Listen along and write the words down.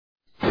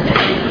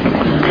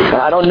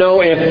I don't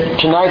know if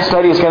tonight's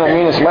study is going to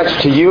mean as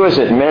much to you as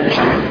it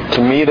meant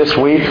to me this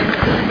week.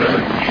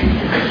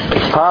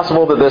 It's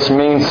possible that this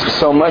means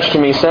so much to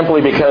me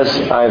simply because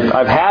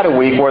I've had a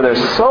week where there's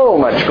so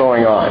much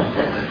going on.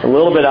 A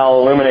little bit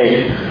I'll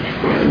illuminate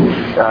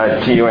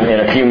to you in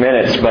a few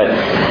minutes, but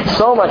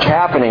so much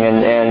happening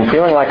and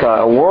feeling like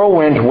a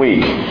whirlwind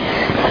week.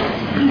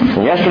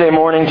 And yesterday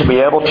morning, to be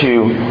able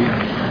to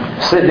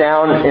sit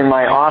down in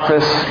my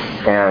office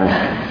and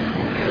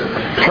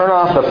turn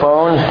off the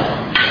phone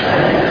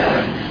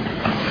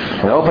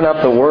and open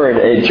up the Word,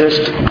 it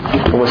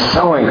was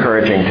so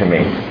encouraging to me.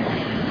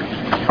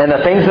 And the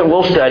things that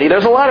we'll study,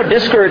 there's a lot of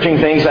discouraging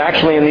things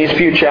actually in these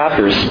few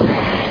chapters.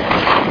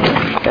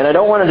 And I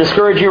don't want to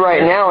discourage you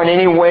right now in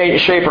any way,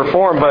 shape, or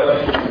form,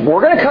 but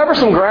we're going to cover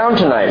some ground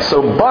tonight,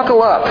 so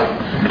buckle up.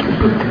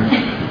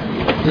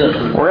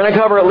 We're going to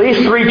cover at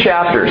least 3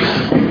 chapters.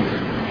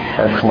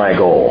 That's my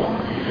goal.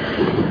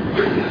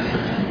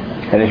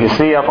 And if you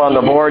see up on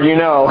the board, you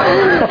know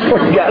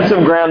we've got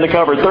some ground to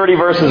cover. 30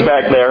 verses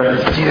back there.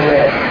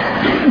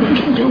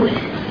 Do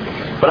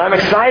it. But I'm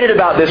excited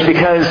about this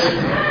because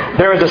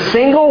there is a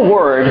single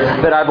word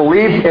that I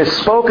believe is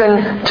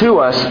spoken to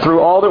us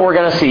through all that we're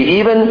going to see,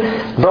 even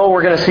though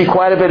we're going to see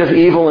quite a bit of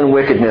evil and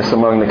wickedness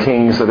among the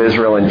kings of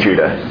Israel and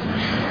Judah.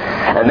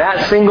 And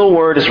that single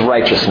word is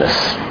righteousness.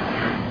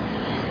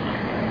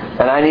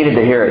 And I needed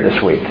to hear it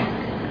this week.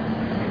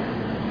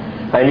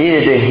 I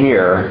needed to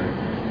hear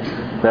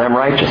that I'm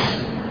righteous.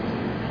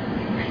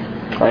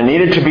 I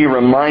needed to be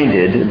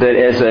reminded that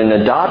as an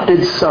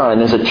adopted son,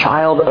 as a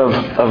child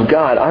of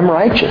God, I'm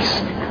righteous.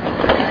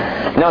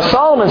 Now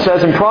Solomon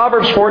says in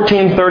Proverbs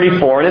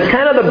 14:34, and it's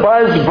kind of the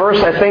buzz verse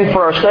I think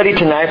for our study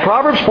tonight,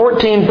 Proverbs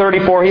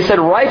 14:34, he said,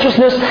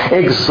 "Righteousness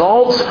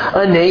exalts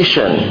a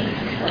nation,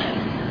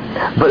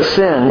 but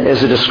sin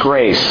is a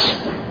disgrace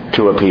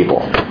to a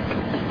people."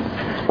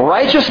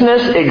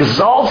 Righteousness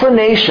exalts a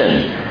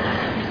nation.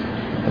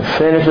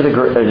 Sin is a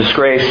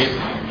disgrace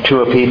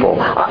to a people.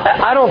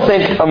 I don't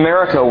think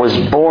America was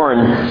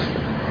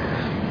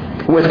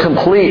born with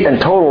complete and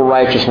total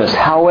righteousness.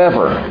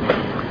 However,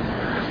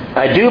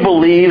 I do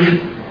believe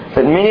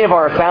that many of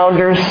our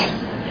founders,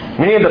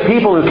 many of the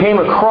people who came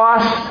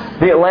across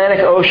the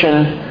Atlantic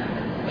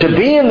Ocean to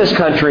be in this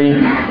country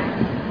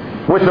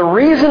with the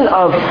reason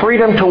of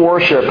freedom to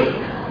worship,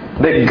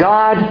 that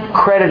God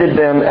credited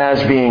them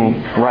as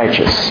being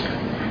righteous.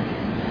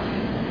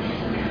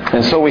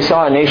 And so we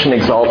saw a nation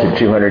exalted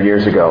 200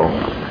 years ago.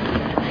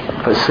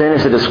 But sin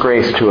is a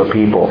disgrace to a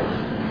people.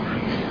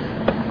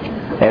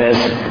 And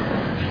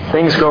as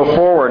things go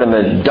forward and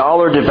the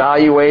dollar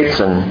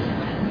devaluates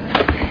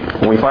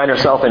and we find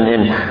ourselves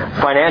in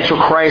financial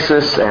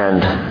crisis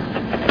and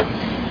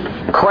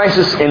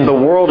crisis in the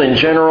world in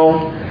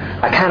general,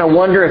 I kind of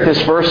wonder if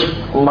this verse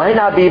might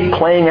not be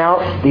playing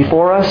out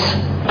before us.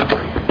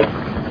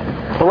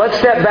 But let's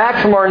step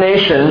back from our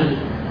nation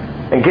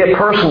and get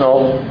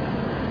personal.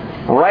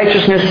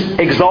 Righteousness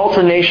exalts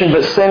a nation,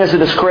 but sin is a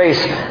disgrace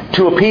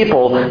to a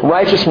people.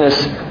 Righteousness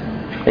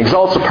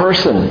exalts a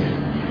person.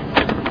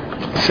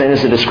 Sin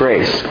is a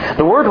disgrace.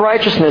 The word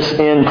righteousness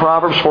in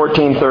Proverbs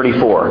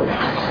 14:34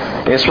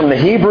 is from the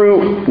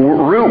Hebrew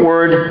root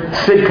word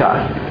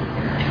sidka.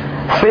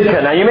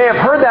 Sidka. Now you may have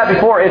heard that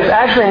before. It's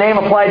actually a name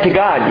applied to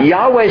God.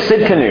 Yahweh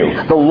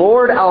Sidkenu, the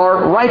Lord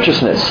our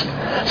righteousness.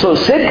 So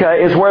sidka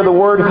is where the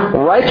word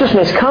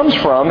righteousness comes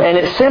from, and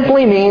it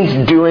simply means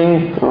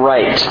doing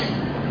right.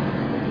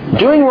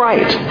 Doing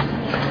right.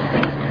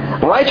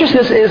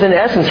 Righteousness is, in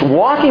essence,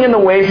 walking in the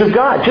ways of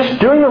God. Just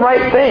doing the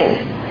right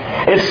thing.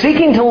 It's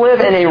seeking to live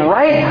in a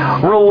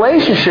right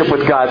relationship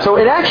with God. So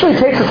it actually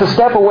takes us a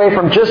step away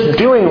from just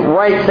doing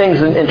right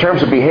things in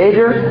terms of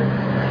behavior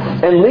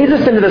and leads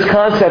us into this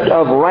concept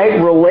of right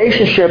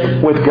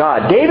relationship with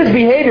God. David's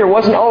behavior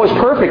wasn't always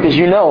perfect, as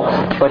you know,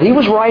 but he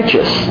was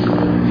righteous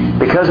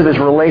because of his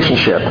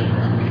relationship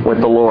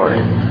with the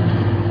Lord.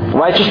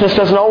 Righteousness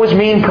doesn't always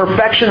mean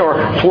perfection or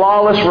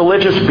flawless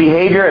religious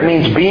behavior. It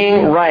means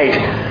being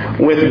right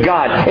with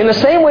God. In the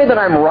same way that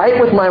I'm right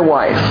with my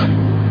wife.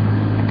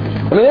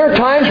 I mean, there are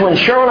times when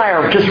Cheryl and I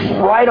are just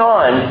right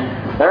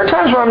on. There are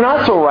times where I'm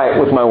not so right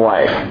with my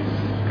wife.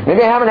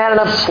 Maybe I haven't had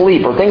enough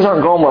sleep, or things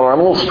aren't going well, or I'm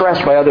a little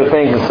stressed by other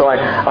things, and so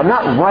I'm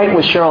not right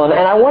with Cheryl.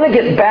 And I want to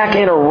get back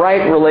in a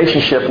right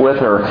relationship with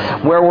her,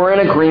 where we're in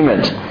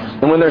agreement,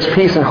 and when there's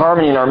peace and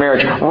harmony in our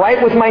marriage.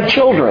 Right with my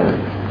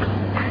children.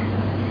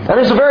 And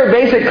it's a very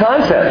basic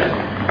concept.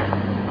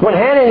 When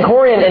Hannah and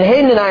Corey and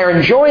Hayden and I are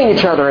enjoying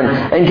each other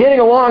and getting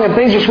along and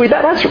things are sweet,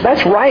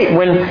 that's right.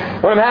 When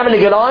I'm having to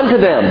get on to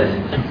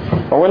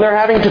them, or when they're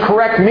having to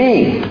correct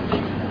me,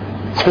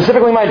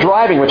 specifically my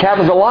driving, which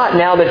happens a lot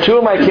now that 2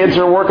 of my kids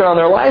are working on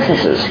their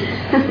licenses.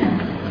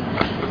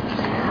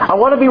 I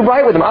want to be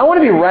right with them. I want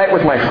to be right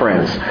with my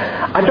friends.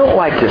 I don't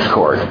like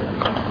discord.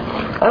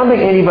 I don't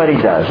think anybody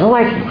does. I don't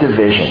like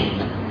division.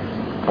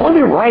 I want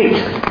to be right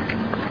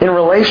in a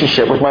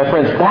relationship with my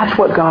friends. That's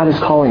what God is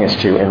calling us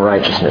to in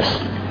righteousness.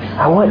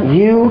 I want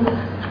you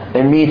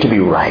and me to be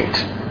right.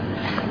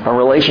 A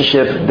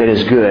relationship that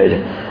is good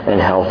and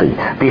healthy.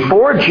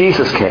 Before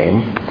Jesus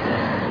came,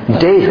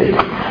 David.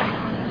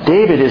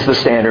 David is the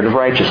standard of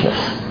righteousness.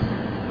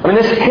 I mean,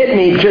 this hit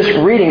me just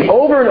reading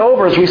over and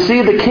over as we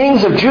see the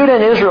kings of Judah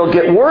and Israel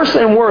get worse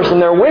and worse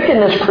and their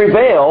wickedness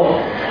prevail.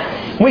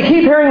 We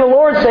keep hearing the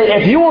Lord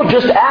say, if you will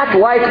just act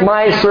like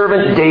my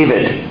servant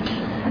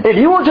David, if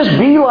you will just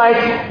be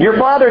like your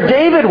father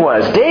David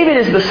was. David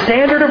is the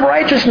standard of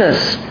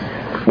righteousness,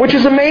 which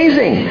is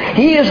amazing.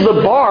 He is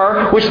the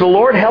bar which the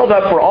Lord held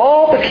up for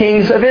all the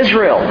kings of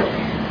Israel.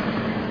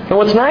 And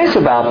what's nice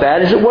about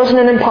that is it wasn't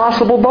an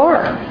impossible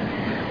bar.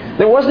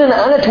 There wasn't an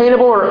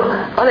unattainable or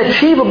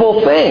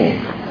unachievable thing.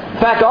 In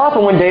fact,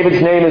 often when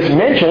David's name is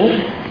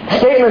mentioned,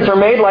 statements are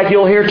made like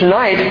you'll hear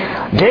tonight.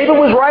 David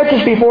was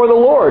righteous before the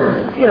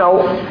Lord,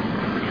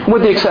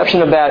 with the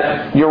exception of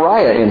that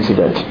Uriah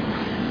incident.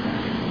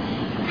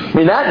 I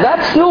mean,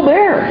 that's still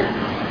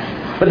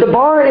there. But the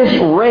bar is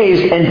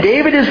raised, and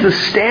David is the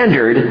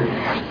standard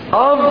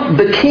of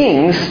the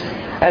kings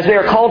as they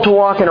are called to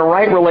walk in a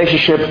right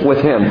relationship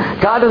with Him.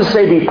 God doesn't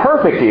say be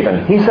perfect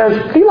even. He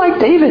says, be like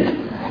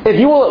David. If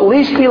you will at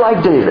least be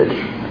like David,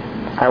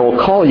 I will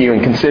call you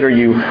and consider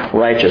you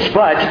righteous.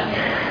 But,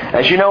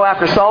 as you know,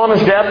 after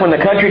Solomon's death, when the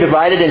country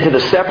divided into the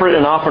separate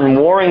and often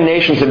warring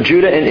nations of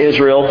Judah and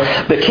Israel,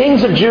 the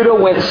kings of Judah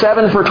went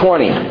 7 for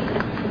 20.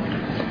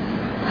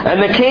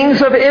 And the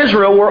kings of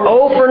Israel were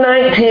 0 for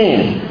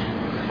 19.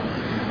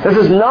 This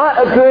is not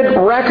a good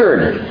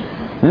record.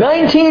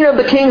 19 of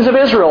the kings of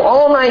Israel,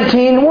 all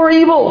 19 were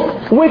evil,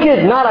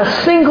 wicked. Not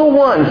a single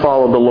one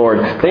followed the Lord.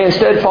 They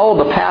instead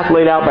followed the path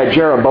laid out by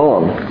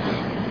Jeroboam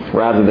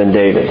rather than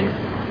David.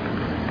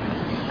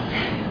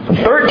 And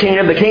 13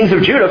 of the kings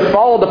of Judah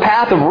followed the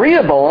path of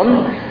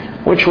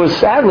Rehoboam, which was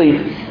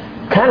sadly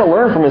kind of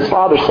learned from his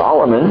father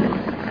Solomon.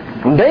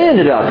 And they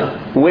ended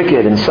up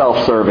wicked and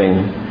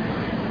self-serving.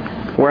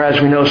 Whereas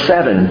we know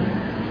 7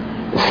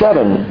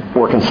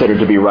 were considered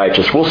to be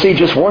righteous. We'll see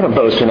just one of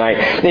those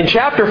tonight. In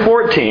chapter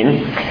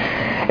 14,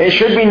 it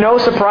should be no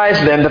surprise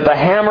then that the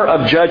hammer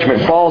of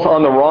judgment falls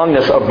on the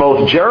wrongness of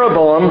both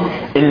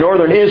Jeroboam in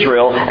northern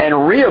Israel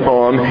and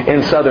Rehoboam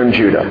in southern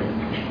Judah.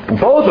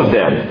 Both of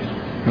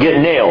them get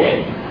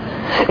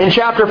nailed. In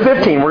chapter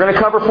 15, we're going to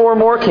cover 4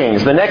 more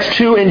kings. The next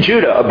 2 in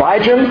Judah,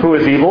 Abijam, who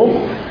is evil,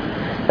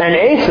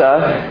 and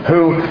Asa,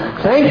 who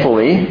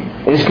thankfully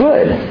is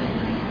good.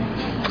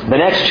 The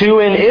next 2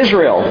 in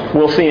Israel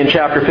we'll see in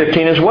chapter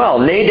 15 as well.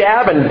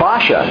 Nadab and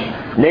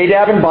Baasha.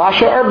 Nadab and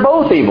Baasha are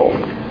both evil.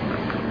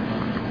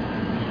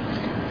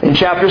 In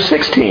chapter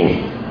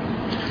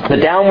 16, the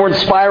downward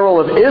spiral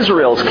of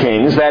Israel's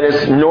kings, that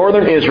is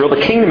northern Israel,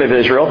 the kingdom of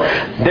Israel,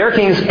 their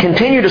kings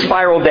continue to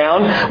spiral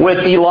down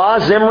with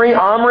Elah, Zimri,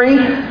 Omri,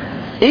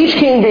 each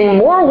king being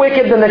more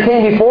wicked than the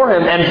king before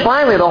him. And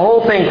finally, the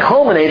whole thing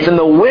culminates in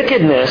the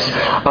wickedness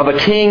of a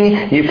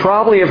king you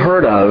probably have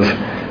heard of,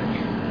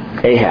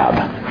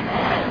 Ahab.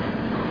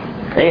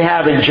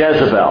 Ahab and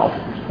Jezebel,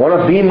 one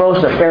of the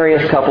most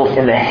nefarious couples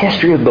in the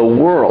history of the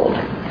world.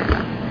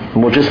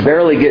 And we'll just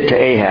barely get to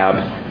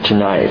Ahab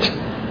tonight.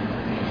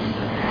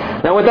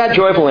 Now with that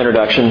joyful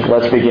introduction,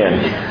 let's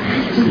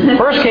begin.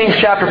 1 Kings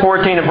chapter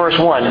 14 and verse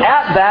 1.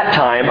 At that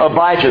time,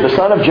 Abijah, the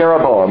son of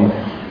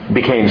Jeroboam,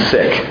 became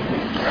sick.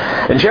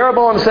 And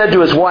Jeroboam said to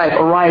his wife,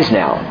 arise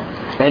now,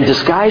 and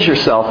disguise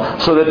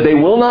yourself, so that they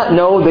will not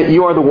know that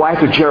you are the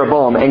wife of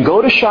Jeroboam, and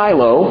go to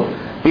Shiloh.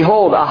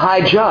 Behold,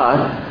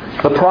 Ahijah,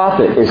 the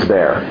prophet, is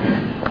there,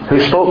 who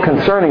spoke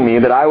concerning me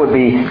that I would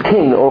be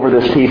king over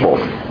this people.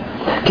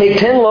 Take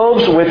 10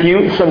 loaves with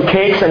you, some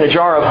cakes, and a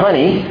jar of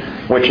honey,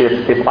 which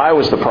if I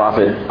was the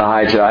prophet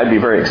Ahijah, I'd be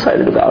very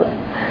excited about.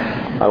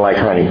 I like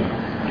honey.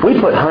 We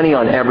put honey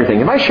on everything.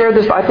 Have I shared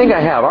this? I think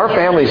I have. Our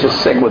family's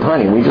just sick with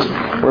honey.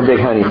 We're a big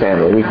honey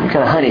family. We're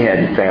kind of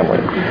honeyhead family.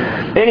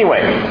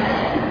 Anyway,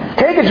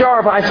 take a jar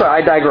of, I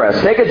digress.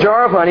 Take a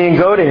jar of honey and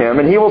go to him,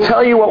 and he will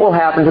tell you what will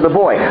happen to the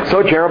boy.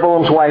 So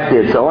Jeroboam's wife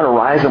did so, and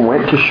arose and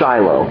went to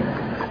Shiloh,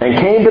 and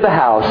came to the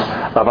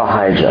house of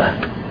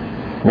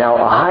Ahijah. Now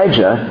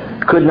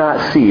Ahijah could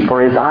not see,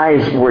 for his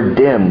eyes were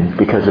dim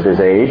because of his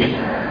age.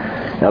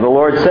 Now the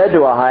Lord said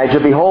to Ahijah,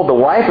 behold, the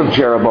wife of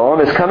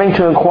Jeroboam is coming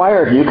to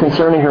inquire of you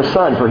concerning her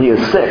son, for he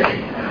is sick.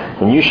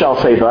 And you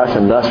shall say thus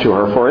and thus to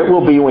her, for it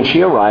will be when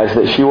she arrives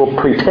that she will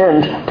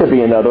pretend to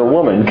be another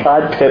woman.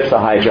 God tips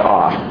Ahijah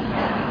off.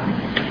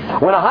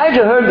 When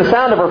Ahijah heard the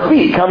sound of her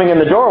feet coming in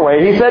the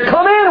doorway, he said,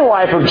 come in,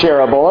 wife of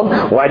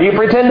Jeroboam. Why do you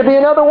pretend to be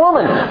another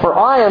woman? For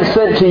I am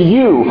sent to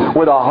you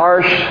with a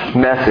harsh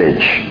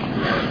message.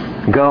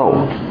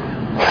 Go,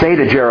 say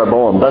to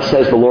Jeroboam, thus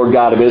says the Lord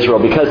God of Israel,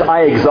 because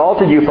I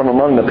exalted you from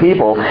among the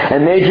people,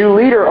 and made you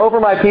leader over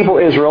my people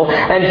Israel,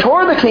 and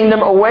tore the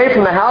kingdom away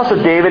from the house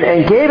of David,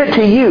 and gave it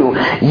to you.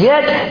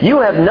 Yet you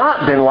have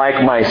not been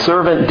like my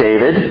servant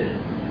David,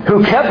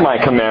 who kept my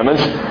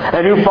commandments,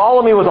 and who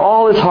followed me with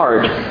all his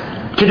heart,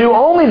 to do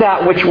only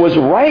that which was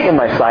right in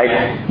my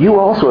sight. You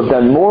also have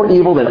done more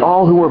evil than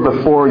all who were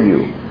before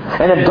you,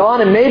 and have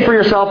gone and made for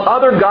yourself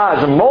other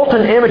gods and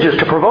molten images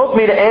to provoke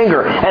me to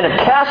anger, and have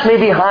cast me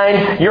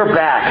behind your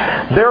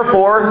back.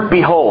 Therefore,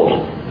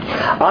 behold,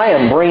 I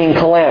am bringing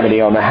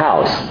calamity on the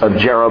house of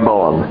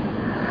Jeroboam.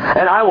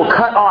 And I will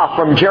cut off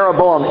from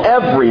Jeroboam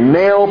every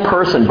male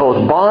person,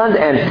 both bond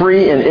and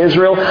free in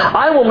Israel.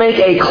 I will make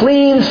a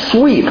clean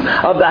sweep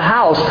of the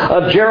house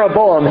of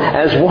Jeroboam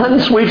as one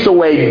sweeps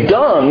away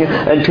dung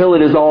until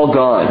it is all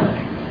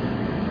gone.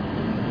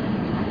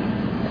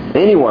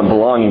 Anyone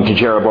belonging to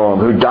Jeroboam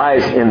who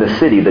dies in the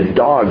city, the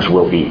dogs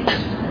will eat.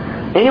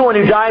 Anyone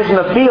who dies in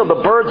the field,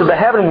 the birds of the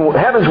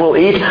heavens will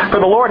eat, for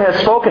the Lord has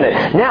spoken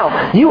it.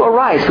 Now, you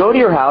arise, go to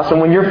your house,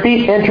 and when your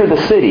feet enter the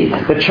city,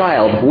 the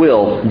child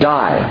will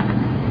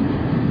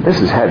die. This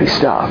is heavy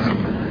stuff.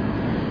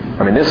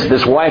 I mean,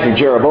 this wife of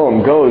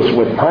Jeroboam goes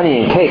with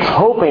honey and cakes,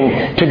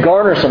 hoping to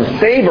garner some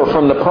favor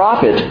from the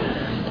prophet,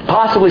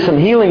 possibly some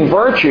healing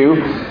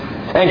virtue,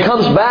 and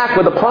comes back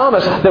with a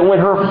promise that when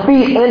her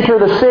feet enter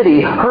the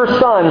city, her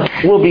son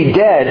will be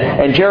dead,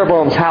 and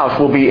Jeroboam's house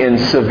will be in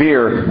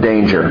severe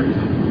danger.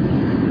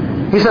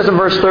 He says in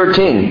verse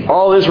 13,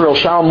 all Israel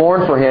shall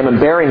mourn for him and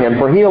bury him,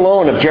 for he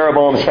alone of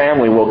Jeroboam's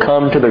family will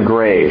come to the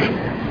grave.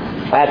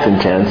 That's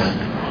intense.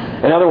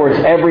 In other words,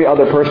 every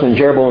other person in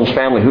Jeroboam's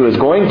family who is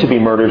going to be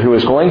murdered, who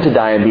is going to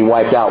die and be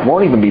wiped out,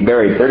 won't even be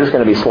buried. They're just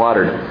going to be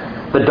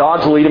slaughtered. The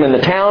dogs will eat them in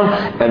the town,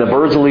 and the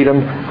birds will eat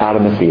them out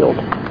in the field.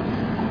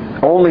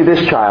 Only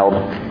this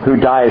child who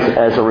dies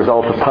as a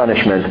result of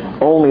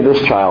punishment, only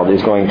this child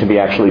is going to be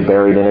actually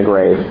buried in a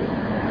grave.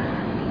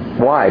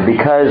 Why?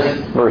 Because,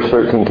 verse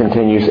 13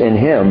 continues, in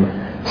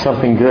him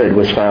something good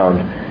was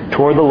found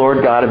toward the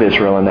Lord God of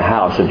Israel in the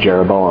house of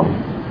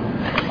Jeroboam.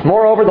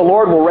 Moreover, the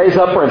Lord will raise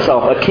up for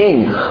himself a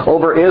king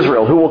over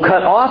Israel who will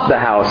cut off the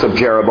house of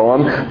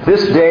Jeroboam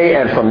this day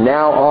and from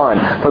now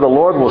on. For the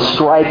Lord will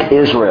strike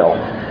Israel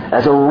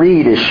as a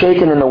reed is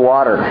shaken in the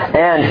water,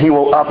 and he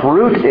will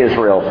uproot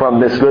Israel from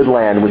this good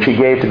land which he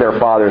gave to their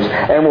fathers,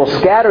 and will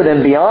scatter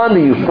them beyond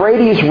the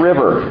Euphrates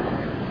River,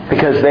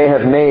 because they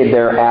have made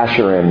their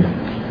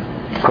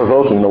Asherim,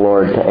 provoking the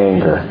Lord to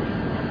anger.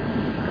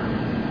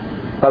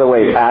 By the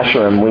way,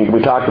 Asherim,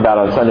 we talked about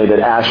on Sunday that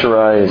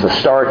Asherah is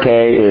Astarte,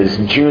 is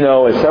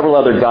Juno, is several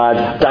other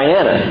gods.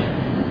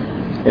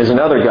 Diana is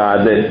another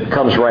god that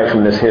comes right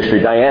from this history.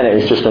 Diana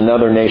is just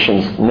another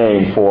nation's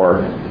name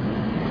for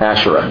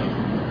Asherah.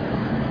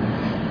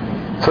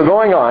 So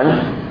going on,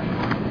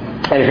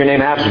 and if your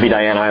name happens to be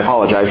Diana, I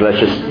apologize, but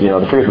that's just,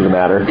 the truth of the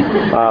matter.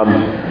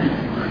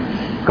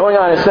 Going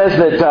on, it says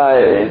that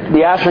the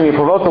Asherim, you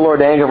provoke the Lord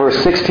to anger, verse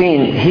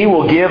 16, he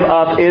will give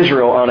up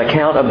Israel on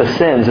account of the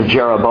sins of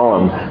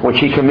Jeroboam, which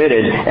he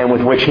committed and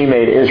with which he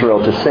made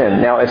Israel to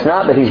sin. Now, it's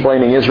not that he's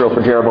blaming Israel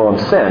for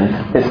Jeroboam's sin,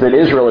 it's that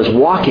Israel is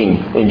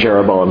walking in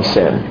Jeroboam's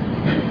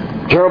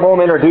sin.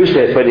 Jeroboam introduced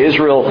it, but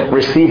Israel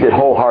received it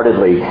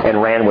wholeheartedly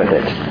and ran with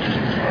it.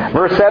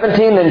 Verse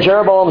 17, then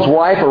Jeroboam's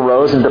wife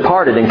arose and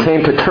departed and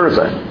came to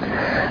Tirzah.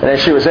 And as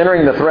she was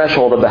entering the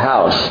threshold of the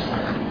house,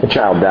 the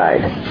child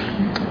died.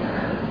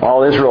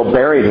 All Israel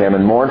buried him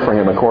and mourned for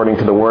him according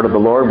to the word of the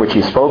Lord, which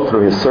he spoke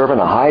through his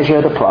servant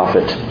Ahijah the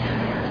prophet.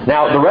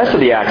 Now, the rest of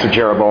the acts of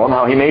Jeroboam,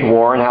 how he made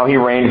war and how he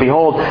reigned,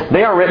 behold,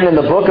 they are written in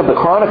the book of the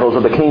Chronicles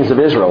of the kings of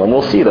Israel. And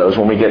we'll see those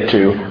when we get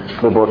to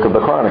the book of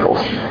the Chronicles.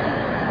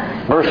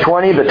 Verse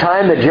 20, the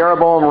time that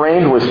Jeroboam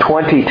reigned was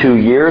 22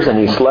 years, and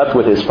he slept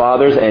with his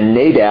fathers, and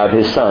Nadab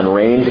his son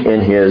reigned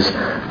in his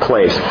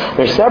place.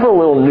 There's several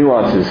little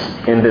nuances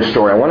in this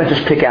story. I want to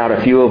just pick out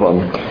a few of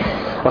them.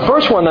 The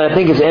first one that I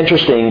think is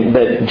interesting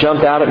that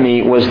jumped out at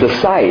me was the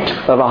sight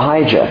of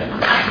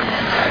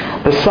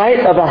Ahijah. The sight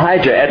of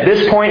Ahijah. At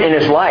this point in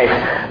his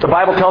life, the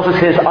Bible tells us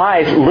his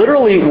eyes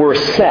literally were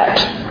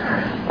set.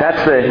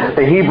 That's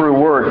the Hebrew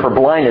word for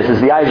blindness,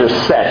 is the eyes are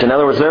set. In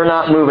other words, they're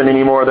not moving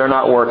anymore, they're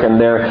not working,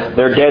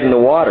 they're dead in the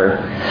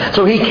water.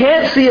 So he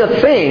can't see a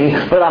thing,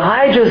 but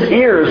Ahijah's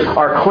ears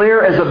are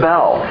clear as a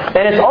bell.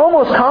 And it's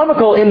almost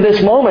comical in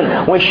this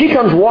moment when she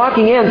comes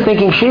walking in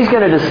thinking she's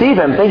going to deceive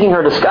him, thinking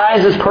her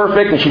disguise is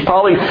perfect, and she's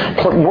probably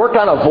worked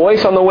on a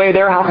voice on the way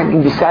there. How can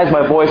I disguise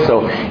my voice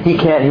so he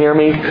can't hear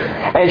me?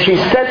 And she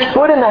sets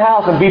foot in the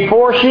house, and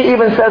before she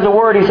even says a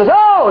word, he says,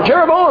 "Oh,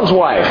 Jeroboam's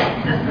wife."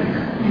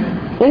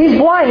 And he's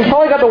blind. He's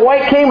probably got the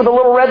white cane with the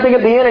little red thing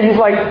at the end, and he's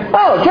like,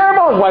 "Oh,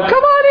 Jeroboam's wife,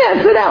 come on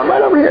in, sit down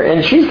right over here."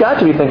 And she's got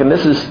to be thinking,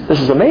 this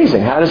is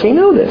amazing. How does he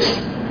know this?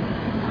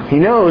 He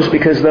knows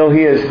because though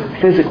he is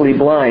physically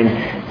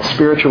blind,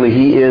 spiritually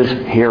he is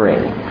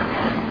hearing.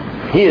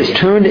 He is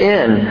tuned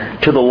in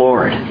to the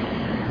Lord.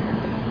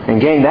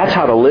 And gang, that's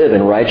how to live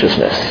in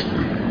righteousness.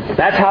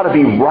 That's how to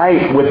be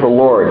right with the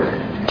Lord.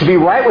 To be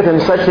right with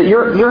Him such that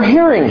you're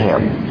hearing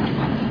Him.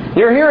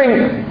 You're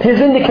hearing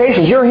His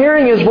indications. You're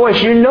hearing His voice.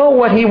 You know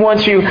what He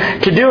wants you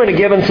to do in a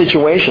given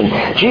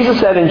situation. Jesus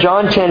said in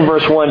John 10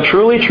 verse 1,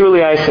 "Truly,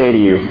 truly I say to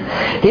you,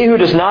 he who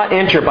does not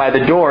enter by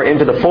the door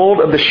into the fold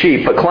of the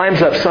sheep, but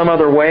climbs up some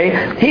other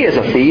way, he is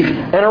a thief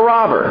and a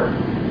robber."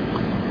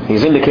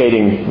 He's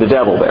indicating the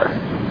devil there.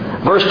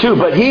 Verse 2,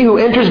 "But he who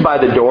enters by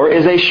the door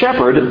is a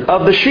shepherd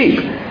of the sheep.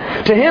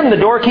 To him the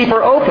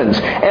doorkeeper opens,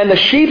 and the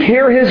sheep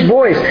hear his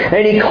voice,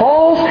 and he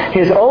calls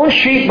his own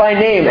sheep by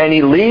name, and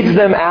he leads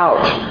them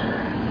out.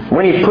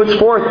 When he puts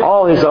forth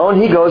all his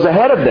own, he goes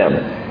ahead of them,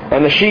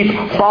 and the sheep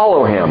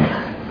follow him,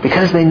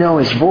 because they know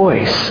his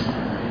voice.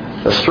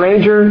 A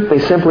stranger they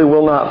simply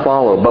will not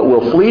follow, but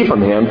will flee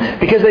from him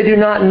because they do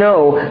not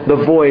know the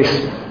voice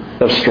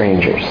of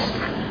strangers.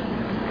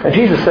 And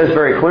Jesus says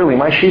very clearly,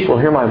 my sheep will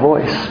hear my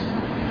voice.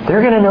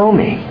 They're going to know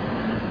me.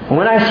 And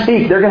when I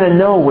speak, they're going to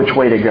know which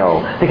way to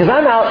go. Because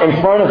I'm out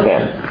in front of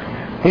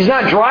them. He's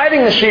not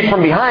driving the sheep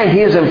from behind.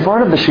 He is in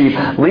front of the sheep,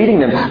 leading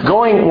them,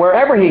 going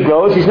wherever He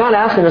goes. He's not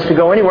asking us to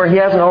go anywhere He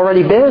hasn't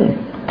already been,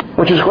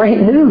 which is great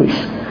news.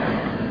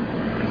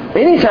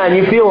 Anytime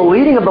you feel a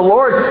leading of the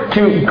Lord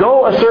to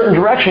go a certain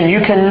direction,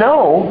 you can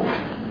know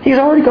He's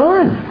already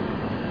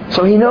gone.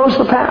 So He knows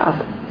the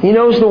path. He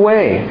knows the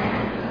way.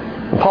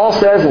 And Paul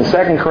says in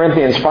 2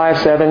 Corinthians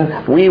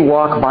 5:7, we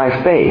walk by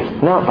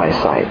faith, not by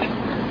sight.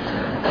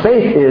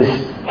 Faith is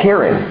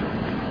hearing,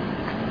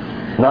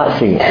 not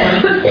seeing.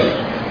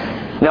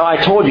 Now, I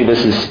told you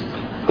this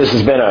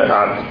has been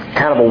a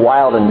kind of a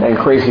wild and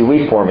crazy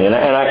week for me. And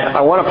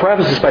I want to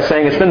preface this by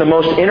saying it's been the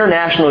most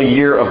international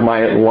year of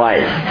my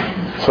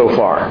life so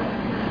far.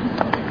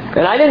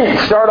 And I didn't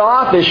start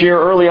off this year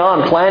early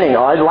on planning.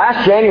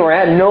 Last January,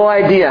 I had no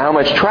idea how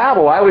much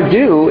travel I would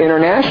do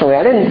internationally.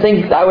 I didn't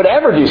think I would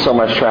ever do so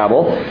much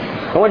travel.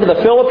 I went to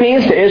the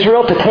Philippines, to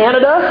Israel, to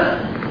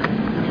Canada.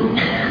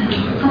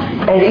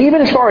 And even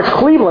as far as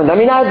Cleveland,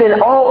 I've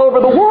been all over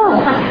the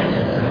world.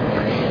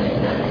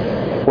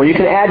 Well, you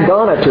can add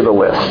Ghana to the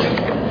list.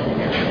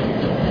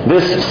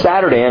 This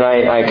Saturday, and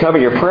I cover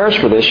your prayers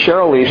for this,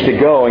 Cheryl leaves to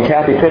go, and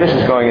Kathy Pittis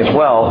is going as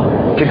well,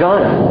 to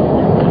Ghana.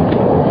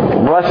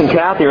 Russ and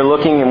Kathy are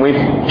looking, and we've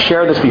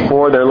shared this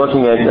before, they're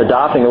looking at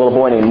adopting a little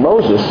boy named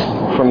Moses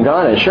from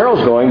Ghana. And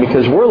Cheryl's going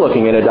because we're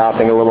looking at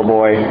adopting a little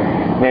boy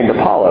named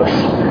Apollos.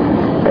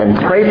 And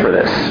pray for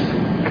this,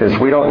 because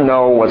we don't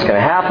know what's going to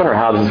happen or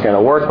how this is going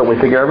to work, but we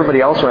figure everybody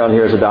else around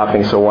here is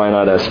adopting, so why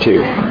not us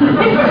too?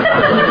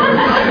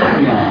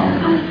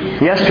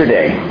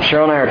 Yesterday,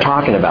 Cheryl and I are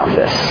talking about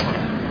this.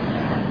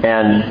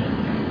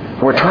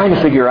 And we're trying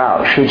to figure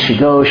out, should she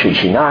go, should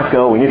she not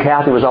go? We knew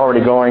Kathy was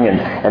already going,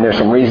 and there's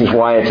some reasons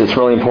why it's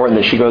really important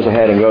that she goes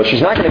ahead and goes.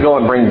 She's not going to go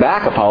and bring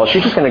back Apollo.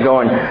 She's just going to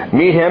go and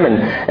meet him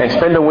and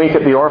spend a week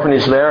at the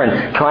orphanage there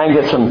and try and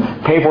get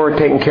some paperwork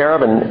taken care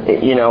of and,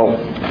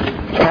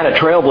 kind of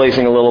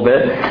trailblazing a little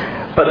bit.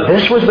 But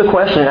this was the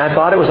question, and I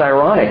thought it was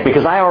ironic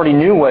because I already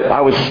knew what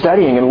I was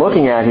studying and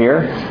looking at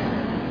here.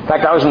 In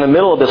fact, I was in the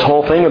middle of this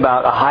whole thing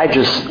about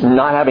Ahijah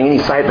not having any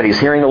sight, but he's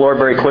hearing the Lord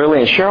very clearly.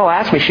 And Cheryl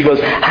asked me, she goes,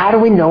 how do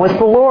we know it's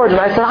the Lord? And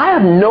I said, I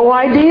have no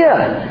idea.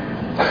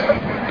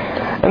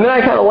 And then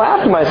I kind of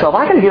laughed to myself.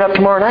 I got to get up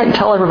tomorrow night and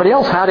tell everybody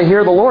else how to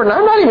hear the Lord, and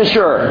I'm not even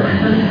sure.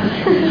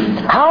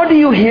 How do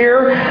you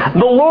hear the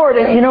Lord?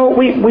 And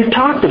we've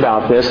talked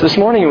about this. This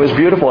morning it was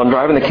beautiful. I'm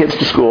driving the kids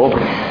to school,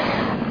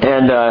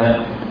 and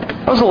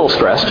I was a little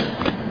stressed.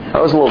 I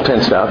was a little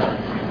tensed up.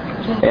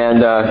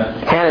 And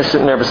Hannah's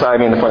sitting there beside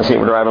me in the front seat.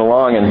 We're driving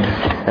along,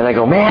 and I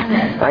go,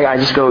 man, I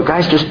just go,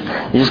 guys,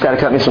 you just got to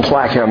cut me some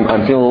slack here.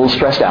 I'm feeling a little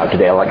stressed out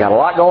today. I got a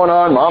lot going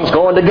on. Mom's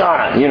going to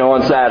Ghana,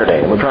 on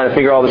Saturday. We're trying to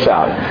figure all this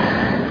out.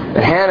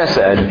 And Hannah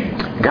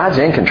said, God's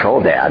in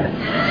control, Dad.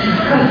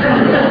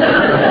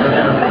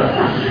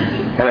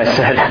 And I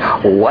said,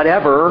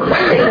 whatever.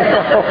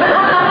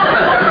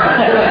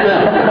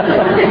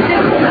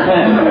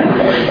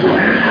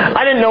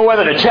 I didn't know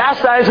whether to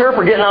chastise her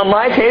for getting on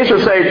my case or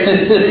say,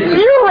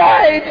 you're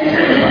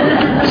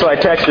right. So I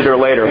texted her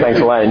later, thanks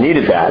a lot, I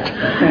needed that.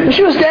 And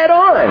she was dead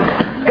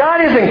on.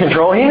 God is in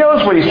control. He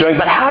knows what He's doing,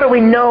 but how do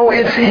we know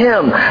it's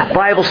Him?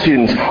 Bible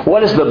students,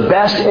 what is the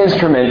best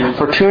instrument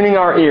for tuning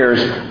our ears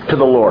to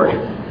the Lord?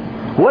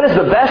 What is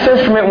the best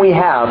instrument we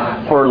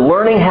have for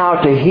learning how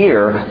to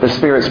hear the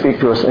Spirit speak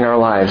to us in our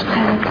lives?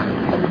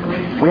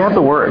 We have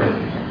the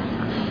Word.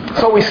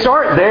 So we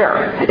start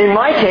there. In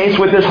my case,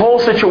 with this whole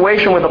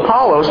situation with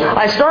Apollos,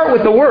 I start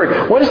with the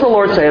Word. What does the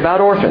Lord say about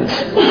orphans?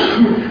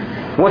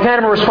 What kind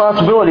of a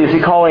responsibility is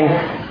He calling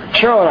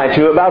Cheryl and I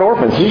to about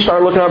orphans? You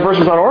start looking at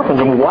verses on orphans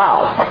and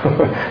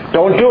wow.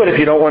 Don't do it if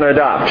you don't want to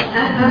adopt.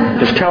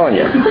 Just telling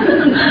you.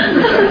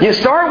 You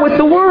start with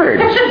the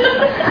Word.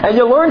 And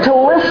you learn to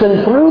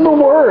listen through the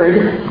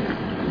Word.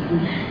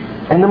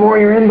 And the more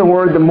you're in the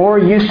Word, the more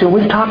used to, and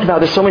we've talked about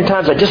this so many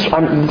times,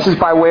 this is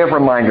by way of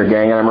reminder,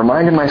 gang, and I'm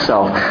reminding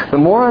myself, the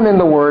more I'm in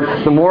the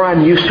Word, the more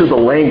I'm used to the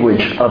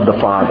language of the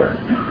Father.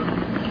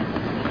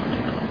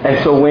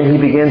 And so when He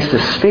begins to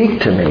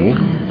speak to me,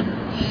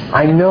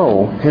 I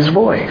know His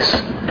voice.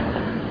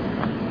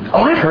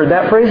 Oh, I've heard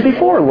that phrase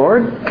before,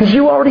 Lord, because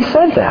you already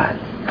said that.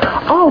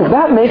 Oh,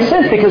 that makes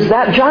sense because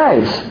that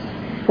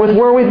jives with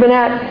where we've been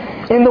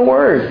at in the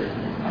Word.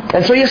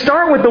 And so you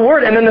start with the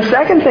Word, and then the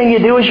second thing you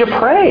do is you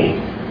pray.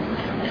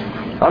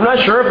 I'm not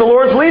sure if the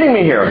Lord's leading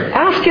me here.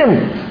 Ask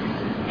Him,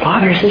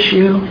 Father, is this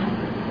you?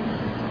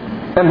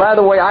 And by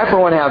the way, I for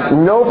one have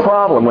no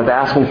problem with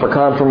asking for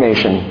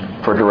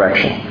confirmation for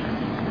direction.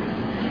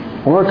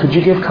 Lord, could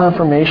you give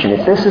confirmation?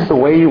 If this is the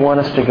way you want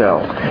us to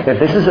go, if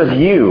this is of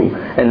you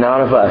and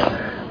not of us,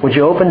 would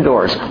you open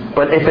doors?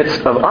 But if it's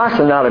of us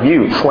and not of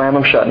you, slam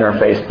them shut in our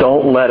face.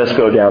 Don't let us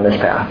go down this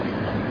path.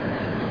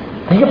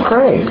 And you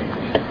pray.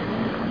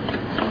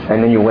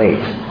 And then you wait.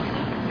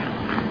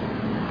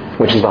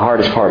 which is the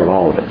hardest part of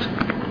all of it.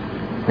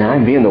 Now, I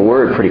can be in the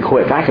Word pretty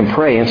quick. I can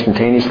pray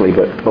instantaneously,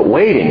 but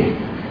waiting.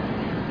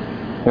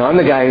 I'm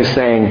the guy who's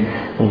saying,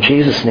 in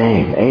Jesus'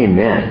 name,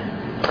 amen.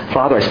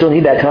 Father, I still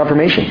need that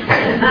confirmation.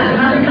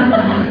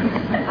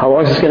 How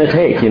long is this going to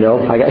take?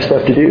 I got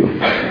stuff to do.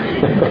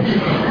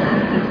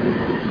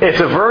 It's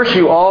a verse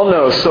you all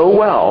know so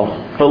well,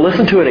 but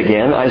listen to it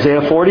again.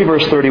 Isaiah 40,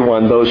 verse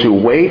 31, those who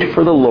wait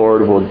for the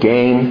Lord will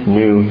gain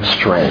new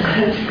strength.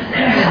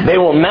 They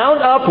will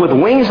mount up with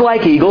wings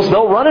like eagles.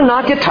 They'll run and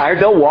not get tired.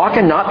 They'll walk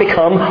and not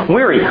become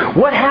weary.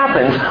 What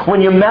happens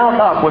when you mount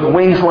up with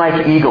wings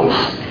like eagles?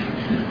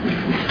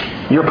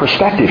 Your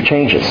perspective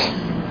changes.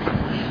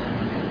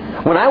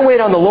 When I wait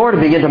on the Lord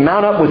and begin to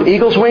mount up with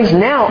eagle's wings,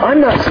 now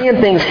I'm not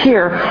seeing things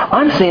here.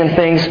 I'm seeing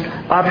things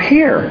up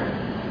here.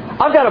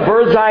 I've got a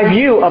bird's eye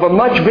view of a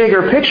much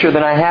bigger picture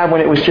than I had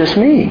when it was just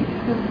me.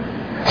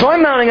 So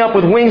I'm mounting up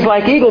with wings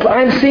like eagles.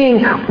 I'm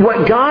seeing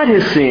what God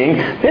is seeing.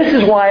 This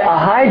is why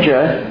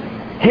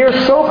Ahijah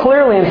hears so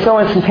clearly and so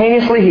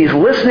instantaneously. He's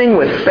listening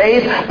with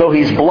faith. Though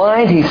he's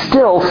blind, he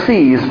still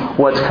sees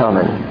what's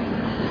coming.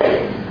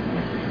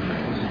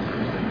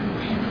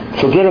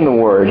 So get in the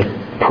Word,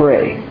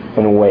 pray,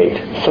 and wait.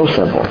 So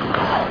simple.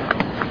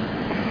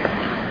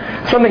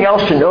 Something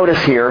else to notice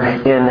here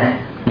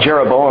in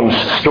Jeroboam's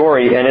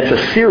story, and it's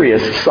a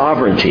serious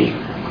sovereignty.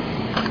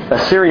 A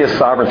serious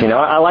sovereignty. Now,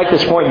 I like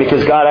this point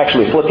because God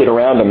actually flipped it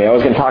around to me. I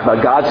was going to talk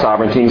about God's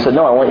sovereignty. He said,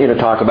 no, I want you to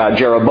talk about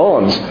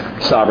Jeroboam's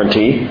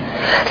sovereignty.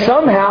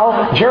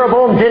 Somehow,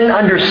 Jeroboam didn't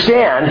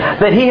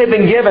understand that he had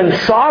been given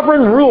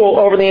sovereign rule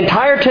over the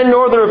entire 10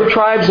 northern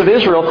tribes of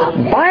Israel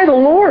by the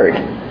Lord.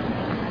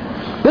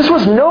 This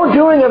was no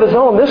doing of his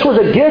own. This was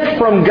a gift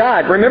from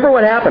God. Remember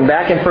what happened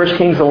back in 1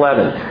 Kings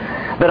 11.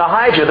 That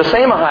Ahijah, the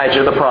same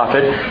Ahijah, the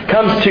prophet,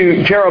 comes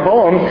to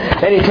Jeroboam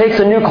and he takes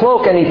a new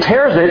cloak and he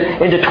tears it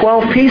into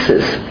 12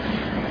 pieces.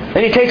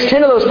 And he takes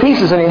 10 of those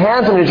pieces and he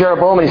hands them to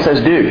Jeroboam and he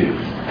says, dude,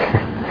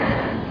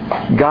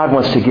 God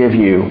wants to give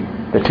you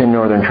the 10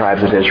 northern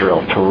tribes of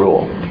Israel to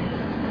rule.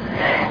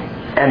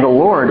 And the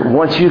Lord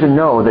wants you to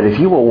know that if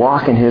you will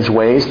walk in His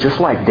ways, just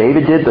like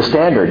David did, the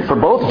standard for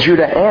both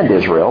Judah and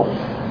Israel,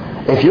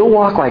 if you'll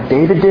walk like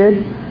David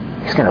did,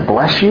 He's going to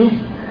bless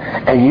you.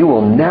 And you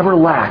will never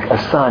lack a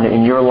son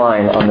in your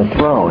line on the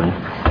throne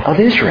of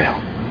Israel.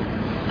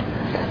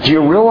 Do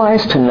you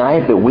realize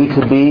tonight that we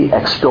could be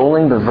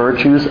extolling the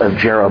virtues of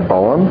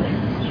Jeroboam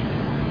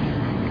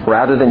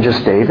rather than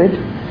just David?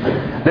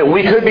 That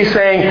we could be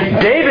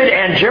saying, David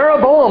and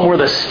Jeroboam were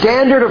the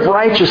standard of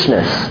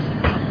righteousness.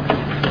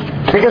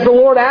 Because the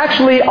Lord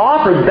actually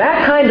offered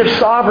that kind of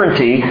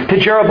sovereignty to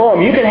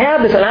Jeroboam. You can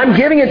have this, and I'm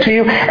giving it to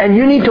you, and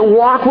you need to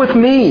walk with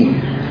me.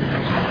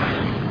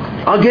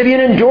 I'll give you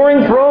an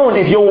enduring throne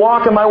if you'll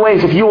walk in my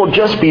ways, if you will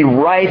just be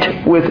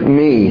right with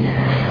me.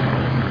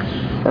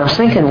 And I was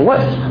thinking,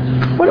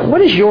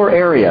 what is your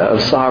area of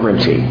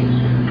sovereignty?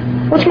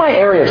 What's my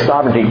area of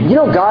sovereignty?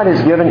 God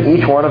has given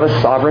each one of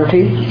us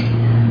sovereignty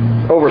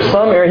over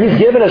some area. He's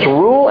given us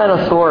rule and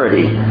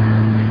authority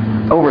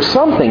over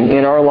something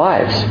in our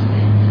lives.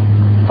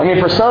 I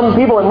mean, for some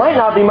people it might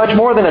not be much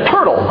more than a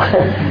turtle.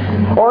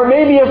 Or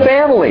maybe a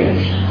family.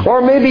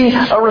 Or maybe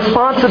a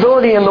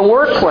responsibility in the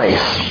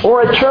workplace.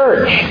 Or a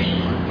church.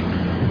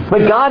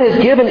 But God has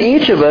given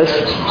each of us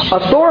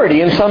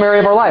authority in some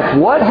area of our life.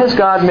 What has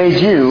God made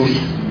you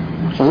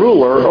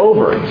ruler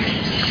over?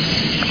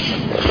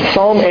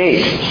 Psalm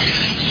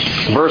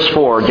 8, verse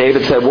 4,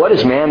 David said, what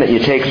is man that you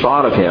take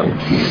thought of him?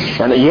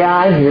 And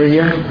I hear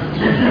you.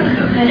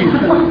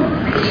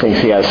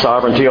 Thinks he has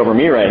sovereignty over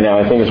me right now,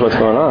 I think is what's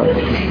going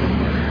on.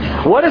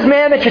 What is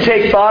man that you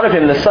take thought of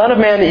him, the Son of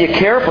Man that you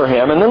care for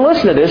him? And then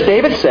listen to this.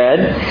 David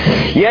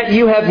said, yet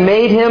you have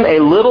made him a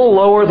little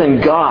lower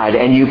than God,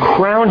 and you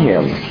crown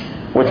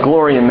him with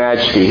glory and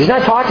majesty. He's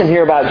not talking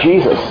here about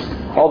Jesus,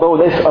 although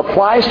this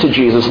applies to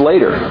Jesus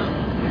later.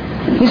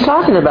 He's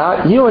talking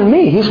about you and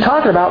me. He's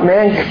talking about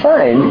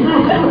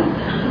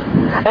mankind.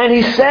 And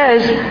he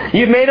says,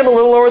 you've made him a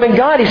little lower than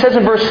God. He says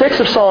in verse 6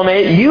 of Psalm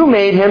 8, you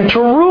made him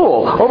to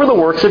rule over the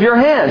works of your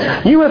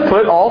hands. You have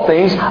put all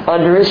things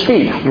under his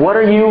feet. What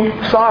are you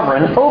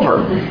sovereign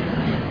over?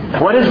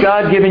 What has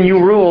God given you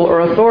rule or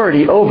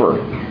authority over?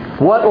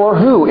 What or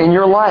who in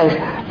your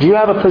life do you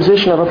have a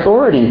position of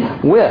authority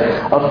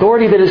with?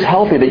 Authority that is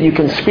healthy, that you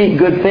can speak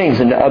good things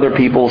into other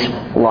people's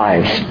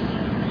lives.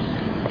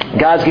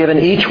 God's given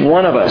each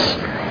one of us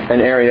an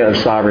area of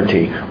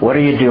sovereignty. What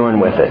are you doing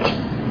with it?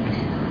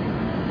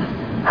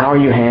 How are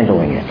you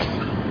handling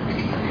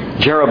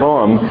it?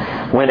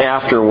 Jeroboam went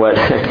after what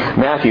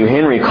Matthew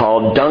Henry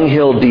called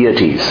dunghill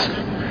deities.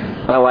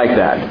 I like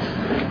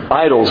that.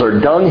 Idols are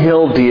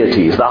dunghill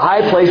deities. The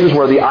high places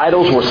where the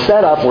idols were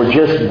set up were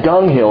just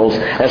dunghills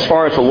as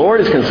far as the Lord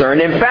is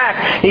concerned. In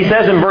fact, he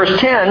says in verse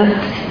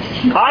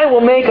 10, I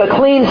will make a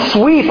clean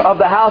sweep of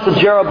the house of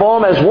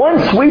Jeroboam as one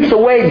sweeps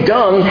away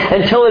dung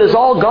until it is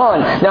all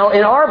gone. Now,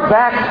 in our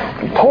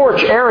back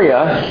porch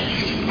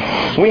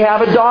area, we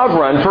have a dog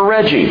run for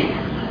Reggie.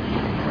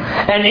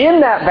 And in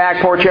that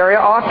back porch area,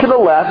 off to the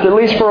left, at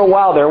least for a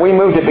while there, we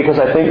moved it because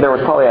I think there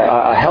was probably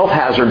a health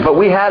hazard, but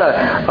we had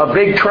a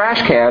big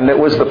trash can that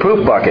was the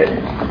poop bucket.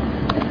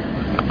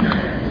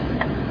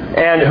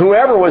 And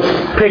whoever was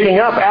picking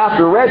up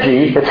after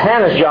Reggie, it's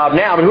Hannah's job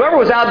now, but whoever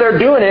was out there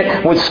doing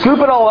it would scoop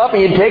it all up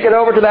and you'd take it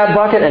over to that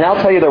bucket, and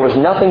I'll tell you, there was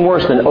nothing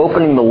worse than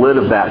opening the lid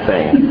of that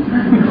thing.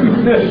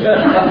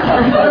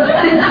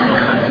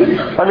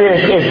 I mean,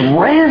 it's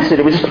rancid.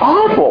 It was just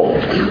awful.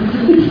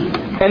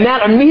 And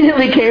that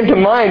immediately came to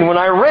mind when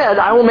I read,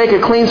 I will make a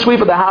clean sweep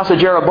of the house of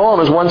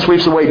Jeroboam as one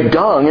sweeps away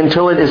dung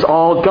until it is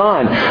all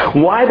gone.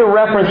 Why the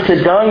reference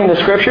to dung in the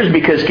Scriptures?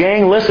 Because,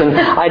 gang, listen,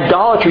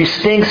 idolatry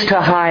stinks to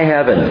high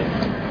heaven.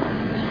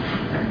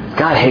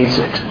 God hates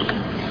it.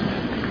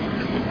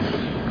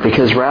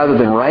 Because rather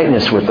than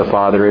rightness with the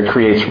Father, it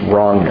creates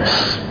wrongness.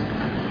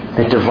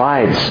 It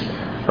divides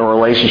a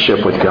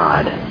relationship with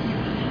God.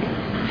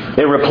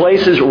 It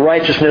replaces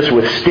righteousness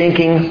with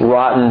stinking,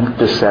 rotten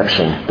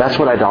deception. That's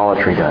what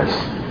idolatry does.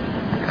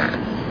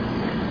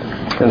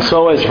 And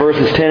so as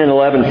verses 10 and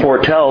 11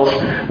 foretells,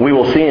 we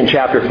will see in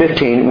chapter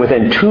 15,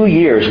 within 2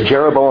 years,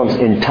 Jeroboam's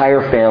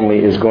entire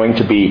family is going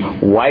to be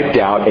wiped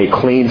out, a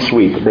clean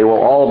sweep. They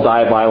will all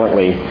die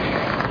violently,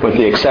 with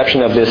the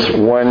exception of this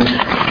one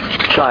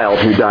child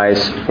who dies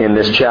in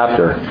this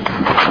chapter.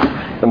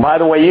 And by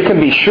the way, you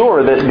can be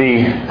sure that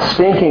the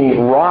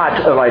stinking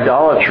rot of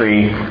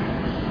idolatry,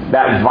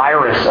 that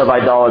virus of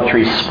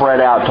idolatry, spread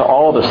out to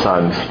all the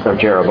sons of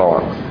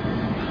Jeroboam.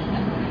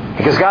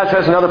 Because God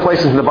says in other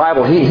places in the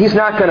Bible, He's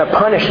not going to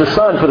punish the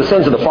son for the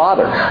sins of the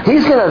father.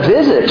 He's going to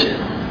visit.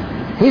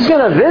 He's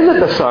going to visit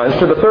the sons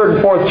to the third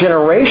and fourth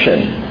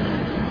generation.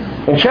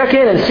 And check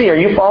in and see, are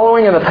you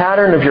following in the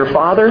pattern of your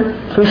father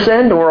who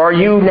sinned, or are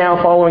you now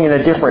following in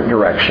a different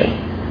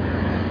direction?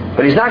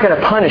 But He's not going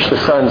to punish the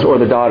sons or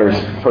the daughters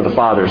for the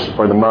father's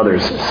or the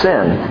mother's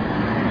sin.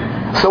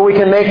 So we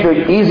can make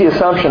the easy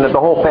assumption that the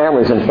whole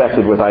family is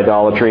infected with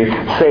idolatry,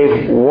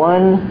 save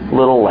one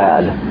little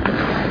lad.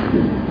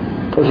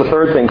 There's a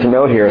third thing to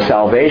note here, a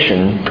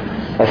salvation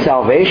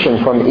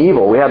from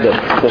evil. We have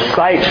the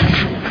sight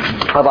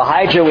of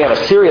Ahijah, we have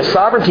a Syria's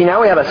sovereignty, now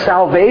we have a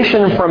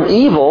salvation from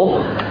evil.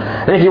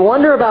 And if you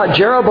wonder about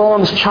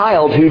Jeroboam's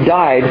child who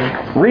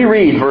died,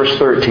 reread verse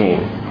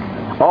 13.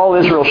 All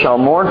Israel shall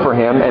mourn for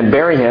him and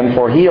bury him,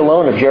 for he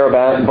alone of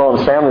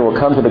Jeroboam's family will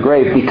come to the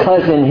grave,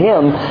 because in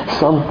him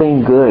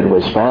something good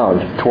was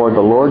found toward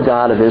the Lord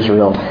God of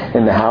Israel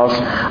in the house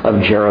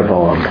of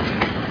Jeroboam.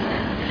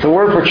 The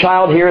word for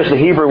child here is the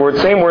Hebrew word,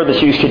 same word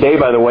that's used today,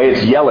 by the way.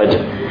 It's yeled.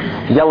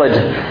 Yeled.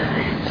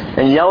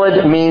 And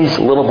yeled means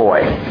little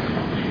boy.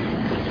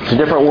 It's a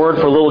different word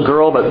for little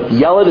girl, but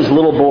yeled is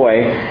little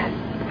boy.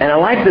 And I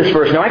like this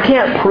verse. Now, I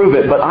can't prove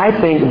it, but I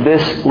think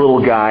this little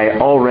guy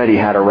already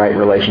had a right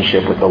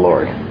relationship with the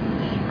Lord.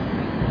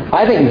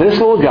 I think this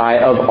little guy,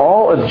 of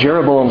all of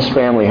Jeroboam's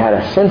family, had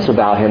a sense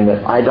about him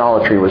that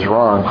idolatry was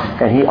wrong,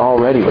 and he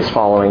already was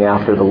following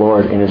after the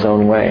Lord in his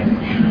own way.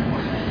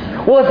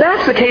 Well, if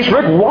that's the case,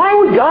 Rick, why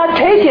would God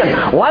take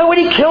him? Why would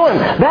He kill him?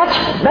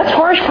 That's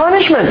harsh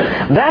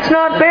punishment. That's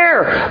not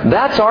fair.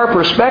 That's our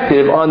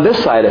perspective on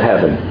this side of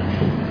heaven.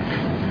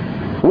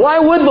 Why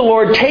would the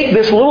Lord take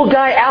this little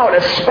guy out,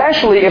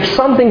 especially if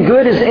something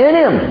good is in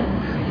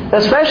him?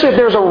 Especially if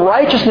there's a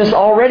righteousness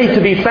already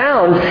to be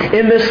found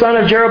in this son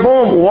of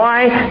Jeroboam.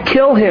 Why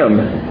kill him?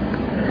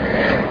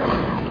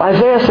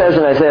 Isaiah says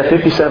in Isaiah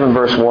 57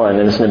 verse 1,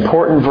 and it's an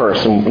important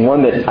verse, and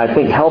one that I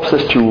think helps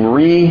us to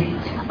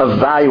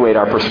reevaluate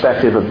our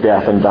perspective of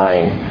death and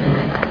dying.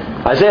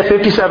 Isaiah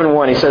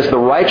 57:1, he says, the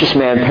righteous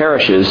man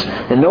perishes,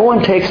 and no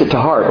one takes it to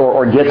heart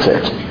or gets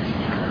it.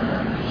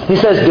 He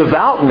says,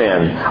 devout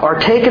men are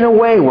taken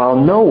away while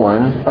no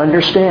one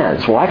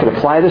understands. Well, I could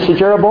apply this to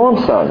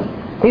Jeroboam's son.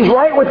 He's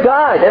right with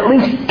God, at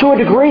least to a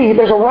degree.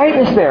 There's a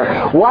rightness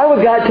there. Why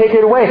would God take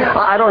it away?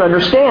 I don't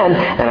understand.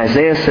 And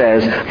Isaiah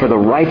says, for the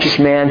righteous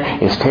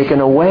man is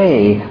taken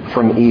away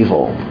from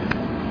evil.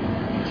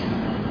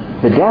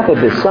 The death of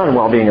his son,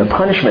 while being a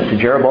punishment to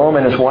Jeroboam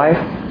and his wife,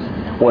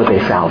 was a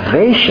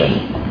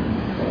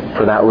salvation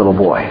for that little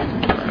boy.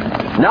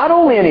 Not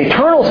only an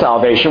eternal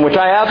salvation, which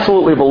I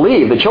absolutely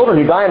believe, the children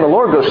who die in the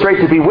Lord go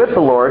straight to be with the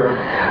Lord,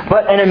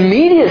 but an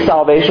immediate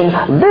salvation.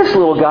 This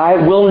little guy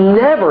will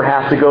never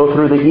have to go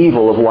through the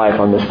evil of life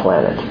on this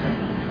planet.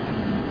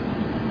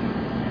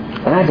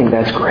 And I think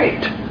that's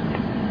great.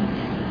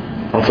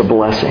 That's a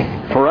blessing.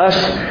 For us,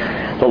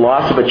 the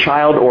loss of a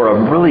child or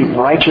a really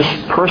righteous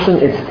person,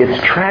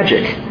 it's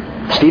tragic.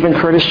 Stephen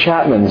Curtis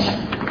Chapman's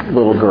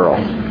little girl.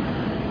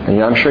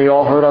 And I'm sure you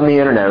all heard on the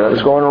internet, that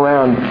was going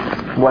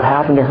around, what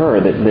happened to her.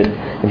 That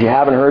if you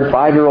haven't heard,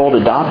 5-year-old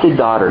adopted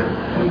daughter,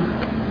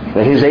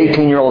 that his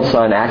 18-year-old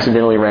son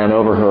accidentally ran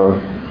over her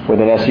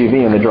with an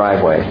SUV in the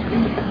driveway.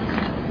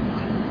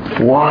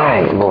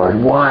 Why,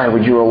 Lord? Why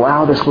would you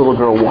allow this little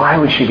girl? Why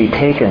would she be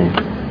taken?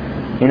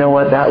 You know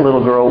what? That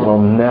little girl will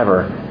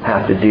never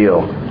have to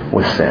deal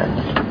with sin.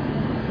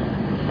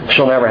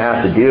 She'll never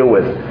have to deal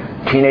with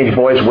teenage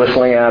boys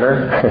whistling at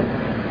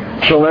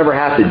her. She'll never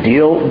have to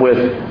deal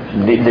with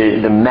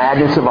the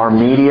madness of our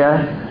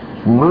media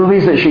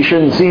movies that she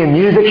shouldn't see, and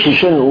music she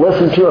shouldn't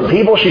listen to, and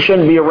people she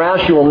shouldn't be around.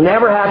 She will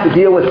never have to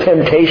deal with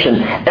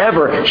temptation,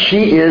 ever.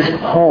 She is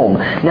home.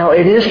 Now,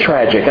 it is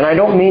tragic, and I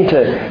don't mean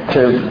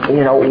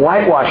to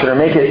whitewash it or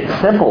make it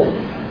simple.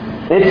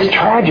 It's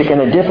tragic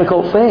and a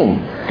difficult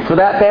thing for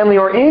that family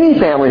or any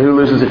family who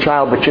loses a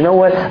child. But you know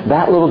what?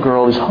 That little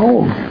girl is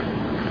home.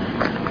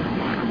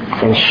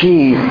 And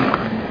she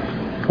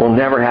will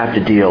never have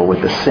to deal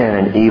with the sin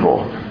and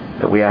evil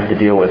that we have to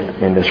deal with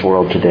in this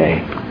world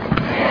today.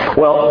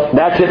 Well,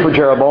 that's it for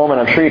Jeroboam, and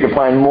I'm sure you can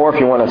find more if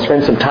you want to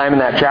spend some time in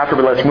that chapter.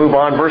 But let's move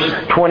on. Verse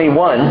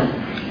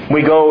 21,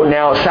 we go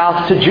now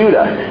south to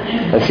Judah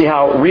and see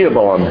how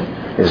Rehoboam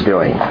is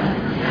doing.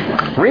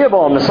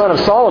 Rehoboam, the son of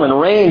Solomon,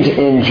 reigned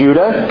in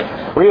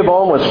Judah.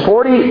 Rehoboam was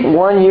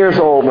 41 years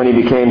old when he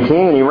became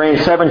king, and he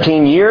reigned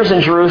 17 years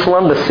in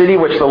Jerusalem, the city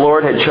which the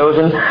Lord had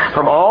chosen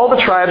from all the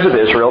tribes of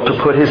Israel to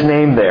put his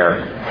name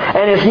there.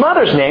 And his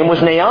mother's name was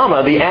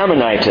Naamah the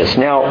Ammonitess.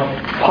 Now,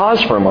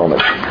 pause for a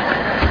moment.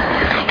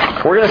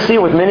 We're going to see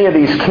with many of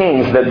these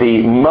kings that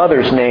the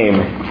mother's name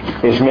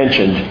is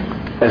mentioned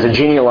as a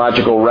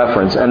genealogical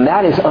reference, and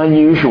that is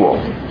unusual.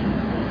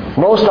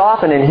 Most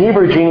often in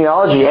Hebrew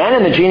genealogy and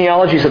in the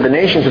genealogies of the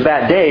nations of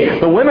that day,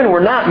 the women were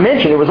not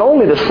mentioned. It was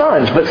only the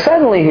sons. But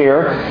suddenly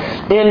here,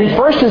 in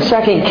 1st and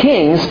 2nd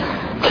Kings,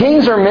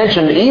 kings are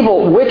mentioned,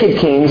 evil, wicked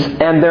kings,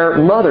 and their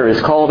mother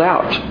is called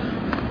out.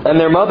 And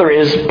their mother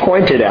is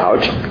pointed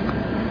out.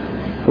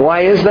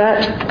 Why is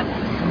that?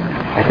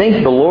 I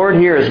think the Lord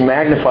here is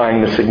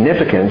magnifying the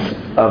significance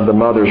of the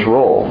mother's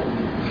role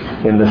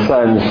in the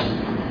son's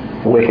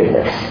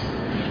wickedness.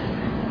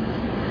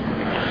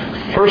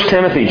 1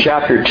 Timothy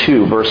chapter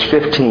 2, verse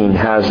 15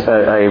 has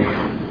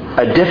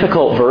a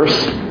difficult verse.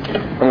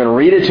 I'm going to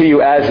read it to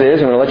you as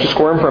is. I'm going to let you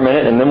squirm for a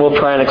minute, and then we'll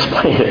try and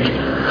explain it.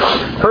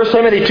 1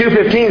 Timothy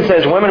 2:15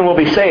 says, women will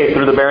be saved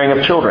through the bearing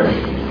of children.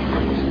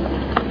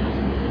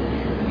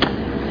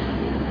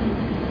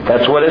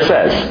 That's what it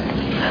says.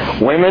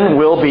 Women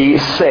will be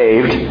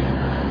saved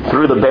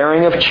through the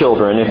bearing of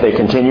children if they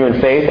continue in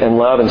faith and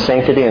love and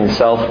sanctity and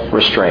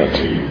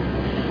self-restraint.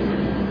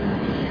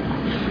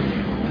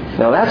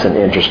 Now that's an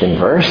interesting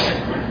verse.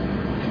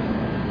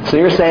 So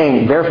you're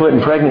saying barefoot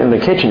and pregnant in the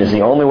kitchen is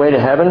the only way to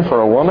heaven for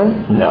a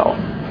woman? No.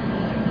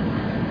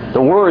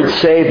 The word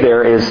saved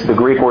there is the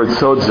Greek word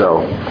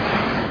sozo.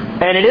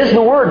 And it is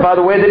the word, by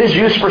the way, that is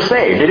used for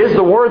saved. It is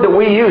the word that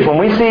we use when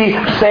we see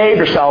saved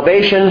or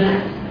salvation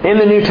in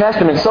the New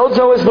Testament.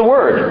 Sozo is the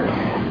word.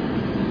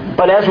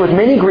 But as with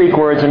many Greek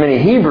words and many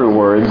Hebrew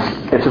words,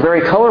 it's a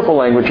very colorful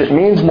language. It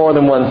means more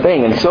than one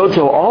thing. And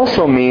sozo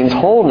also means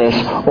wholeness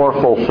or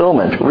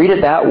fulfillment. Read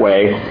it that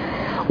way.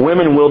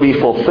 Women will be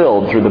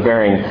fulfilled through the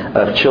bearing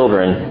of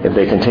children if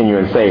they continue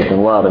in faith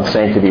and love and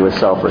sanctity with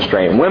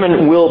self-restraint.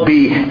 Women will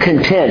be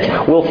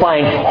content, will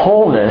find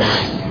wholeness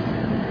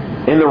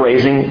in the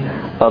raising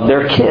of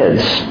their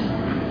kids.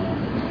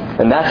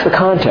 And that's the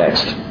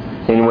context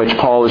in which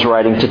Paul is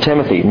writing to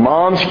Timothy.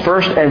 Moms,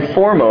 first and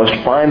foremost,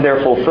 find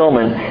their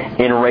fulfillment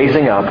in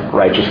raising up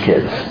righteous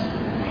kids.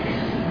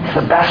 It's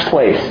the best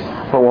place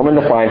for a woman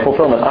to find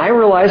fulfillment. I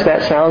realize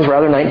that sounds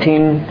rather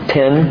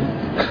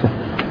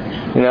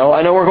 1910.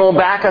 I know we're going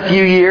back a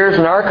few years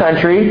in our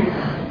country.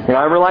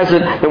 I realize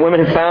that women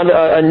have found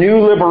a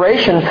new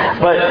liberation,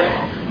 but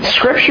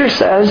Scripture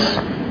says,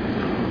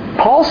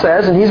 Paul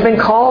says, and he's been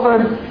called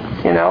an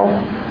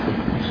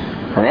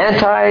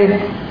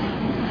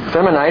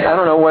anti-Feminite. I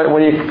don't know what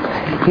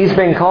he's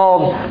been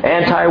called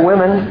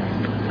anti-women,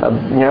 a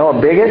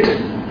bigot.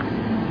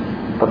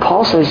 But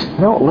Paul says,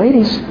 no,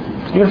 ladies,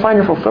 you're going to find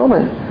your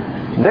fulfillment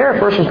there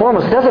first and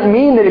foremost. It doesn't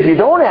mean that if you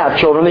don't have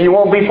children that you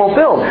won't be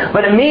fulfilled.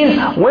 But it means,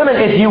 women,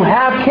 if you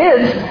have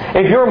kids,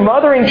 if you're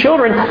mothering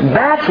children,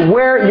 that's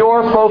where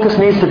your focus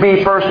needs to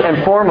be first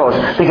and foremost.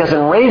 Because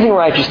in raising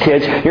righteous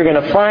kids, you're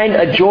going to find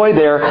a joy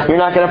there you're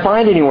not going to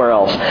find anywhere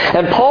else.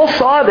 And Paul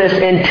saw this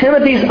in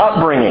Timothy's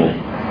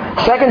upbringing.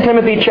 2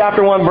 Timothy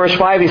chapter 1, verse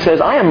 5, he says,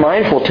 I am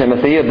mindful,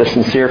 Timothy, of the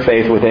sincere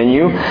faith within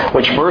you,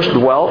 which first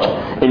dwelt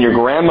in your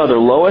grandmother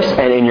Lois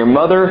and in your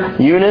mother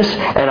Eunice,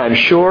 and I'm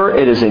sure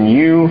it is in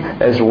you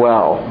as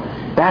well.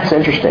 That's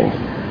interesting.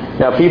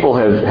 Now, people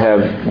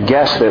have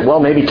guessed that, well,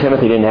 maybe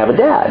Timothy didn't have a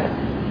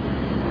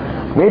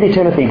dad. Maybe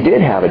Timothy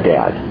did have a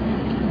dad.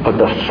 But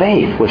the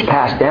faith was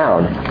passed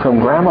down from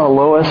Grandma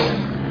Lois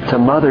to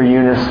Mother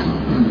Eunice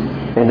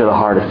into the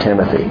heart of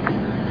Timothy.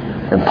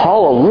 And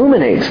Paul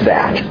illuminates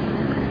that.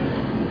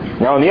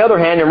 Now, on the other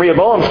hand, in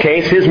Rehoboam's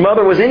case, his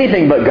mother was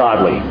anything but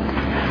godly.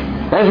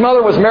 And his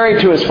mother was married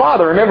to his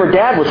father. Remember,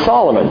 Dad was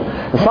Solomon.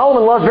 And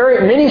Solomon loved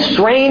many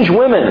strange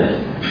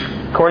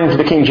women, according to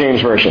the King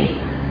James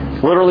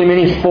Version. Literally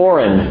many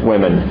foreign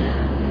women.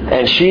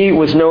 And she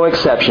was no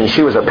exception.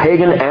 She was a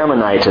pagan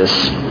Ammonitess,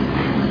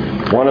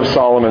 one of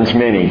Solomon's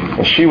many.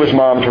 And she was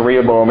mom to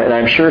Rehoboam, and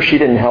I'm sure she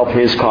didn't help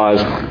his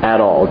cause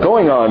at all.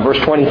 Going on, verse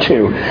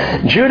 22.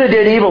 Judah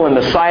did evil in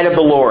the sight of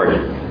the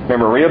Lord.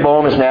 Remember,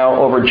 Rehoboam is now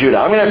over Judah.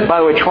 I'm going to, by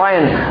the way, try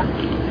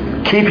and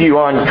keep you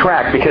on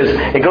track because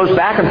it goes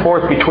back and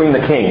forth between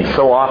the kings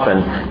so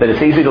often that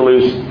it's easy to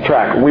lose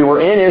track. We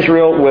were in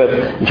Israel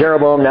with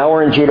Jeroboam, now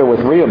we're in Judah with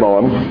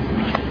Rehoboam.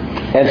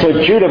 And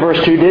so Judah,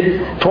 verse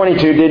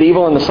 22, did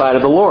evil in the sight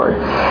of the Lord.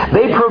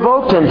 They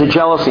provoked him to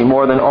jealousy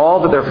more than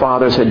all that their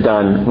fathers had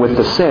done with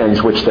the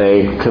sins which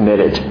they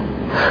committed.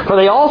 For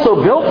they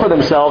also built for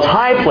themselves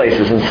high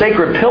places and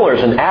sacred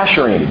pillars and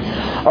asherim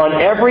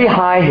on every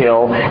high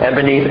hill and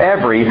beneath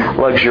every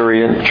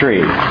luxuriant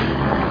tree.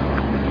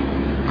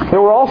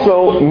 There were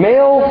also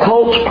male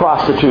cult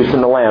prostitutes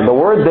in the land. The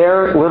word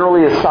there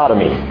literally is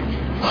sodomy.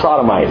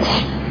 Sodomites.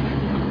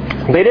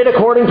 They did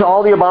according to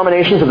all the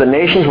abominations of the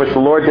nations which the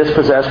Lord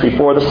dispossessed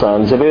before the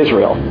sons of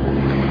Israel.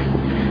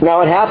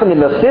 Now it happened in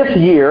the 5th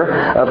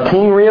year of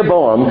King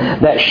Rehoboam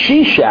that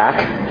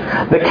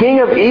Shishak, the king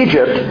of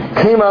Egypt,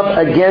 came up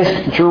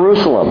against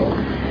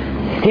Jerusalem.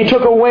 He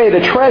took away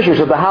the treasures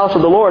of the house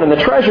of the Lord and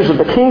the treasures of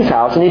the king's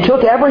house, and he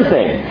took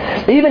everything,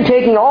 even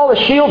taking all the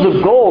shields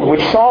of gold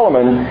which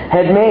Solomon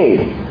had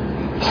made.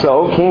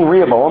 So King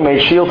Rehoboam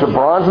made shields of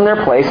bronze in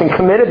their place and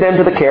committed them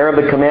to the care of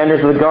the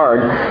commanders of the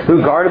guard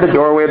who guarded the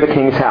doorway of the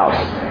king's house.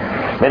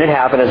 Then it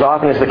happened, as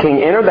often as the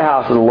king entered the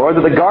house of the Lord,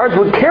 that the guards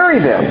would carry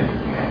them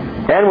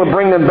and would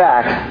bring them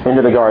back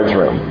into the guard's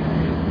room.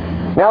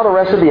 Now the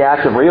rest of the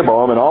acts of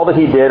Rehoboam and all that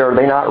he did, are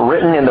they not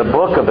written in the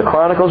book of the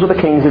Chronicles of the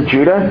Kings of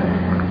Judah?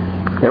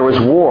 There was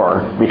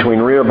war between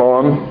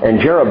Rehoboam and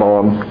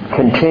Jeroboam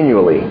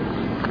continually.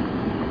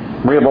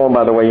 Rehoboam,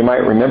 by the way, you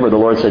might remember the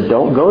Lord said,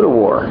 don't go to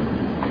war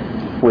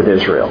with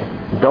Israel.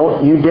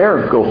 Don't you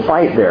dare go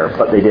fight there,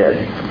 but they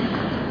did.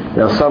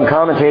 Now, some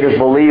commentators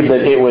believe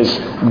that it was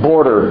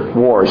border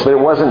wars. It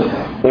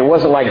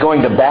wasn't like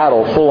going to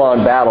battle,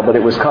 full-on battle, but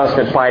it was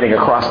constant fighting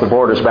across the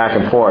borders back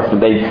and forth.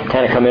 They'd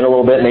kind of come in a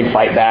little bit and they'd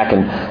fight back,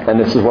 and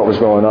this is what was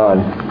going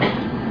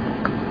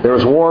on. There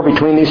was war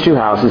between these two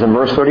houses, and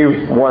verse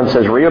 31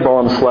 says,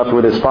 Rehoboam slept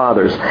with his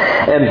fathers,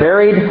 and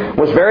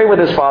was buried with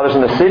his fathers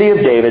in the city of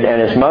David,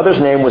 and his mother's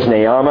name was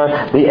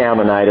Naamah the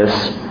Ammonitess,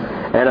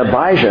 and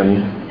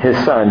Abijam, his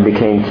son,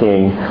 became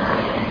king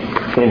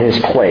in his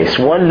place.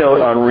 One note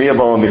on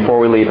Rehoboam before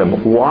we leave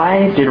him.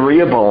 Why did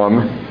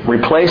Rehoboam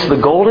replace the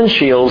golden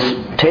shields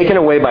taken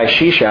away by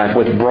Shishak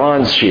with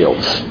bronze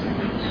shields?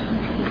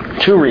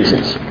 2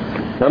 reasons.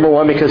 Number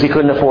 1, because he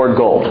couldn't afford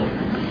gold.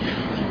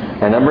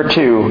 And number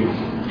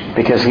 2,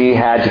 because he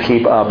had to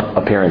keep up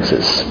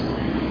appearances.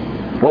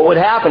 What would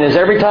happen is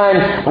every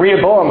time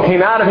Rehoboam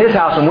came out of his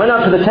house and went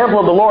up to the temple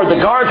of the Lord,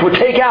 the guards would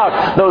take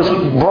out those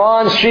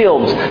bronze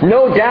shields,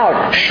 no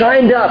doubt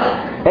shined up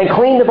and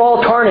cleaned of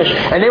all tarnish,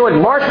 and they would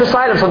march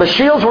beside him so the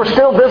shields were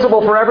still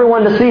visible for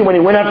everyone to see when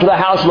he went up to the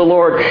house of the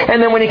Lord.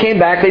 And then when he came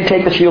back, they'd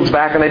take the shields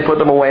back and they'd put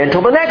them away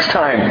until the next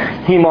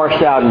time he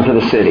marched out into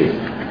the city.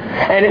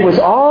 And it was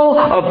all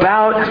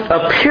about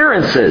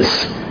appearances.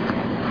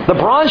 The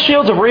bronze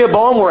shields of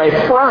Rehoboam were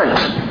a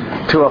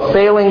front to a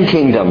failing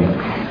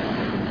kingdom.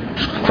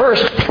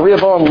 First,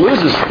 Rehoboam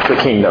loses the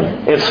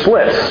kingdom. It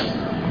splits.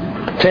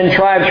 10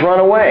 tribes run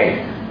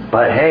away.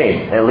 But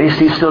hey, at least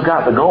he's still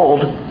got the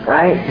gold,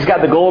 right? He's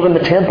got the gold in the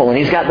temple, and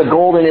he's got the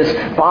gold in his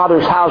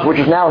father's house, which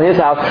is now his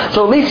house.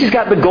 So at least he's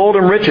got the gold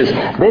and riches.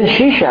 Then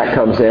Shishak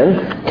comes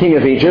in, king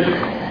of Egypt,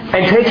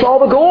 and takes all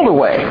the gold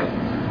away.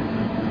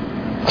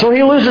 So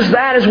he loses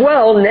that as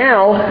well.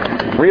 Now,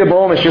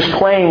 Rehoboam is just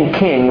playing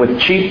king with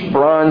cheap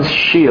bronze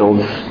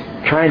shields,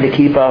 trying to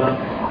keep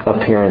up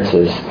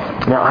appearances.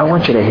 Now, I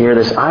want you to hear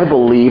this. I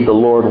believe the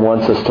Lord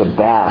wants us to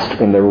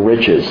bask in the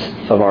riches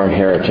of our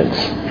inheritance.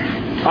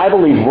 I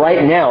believe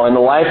right now, in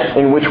the life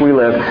in which we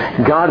live,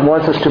 God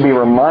wants us to be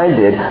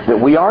reminded that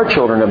we are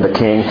children of the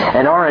King,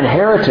 and our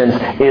inheritance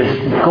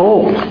is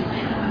gold.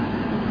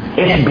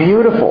 It's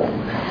beautiful.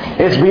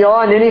 It's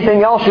beyond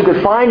anything else you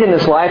could find in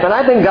this life, and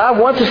I think God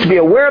wants us to be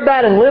aware of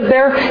that and live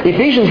there.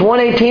 Ephesians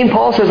 1:18,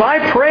 Paul says,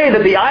 I pray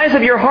that the eyes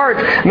of your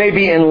heart may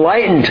be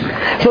enlightened,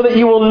 so that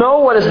you will know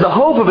what is the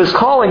hope of His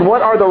calling,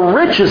 what are the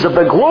riches of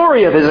the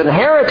glory of His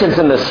inheritance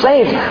in the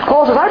saints.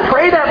 Paul says, I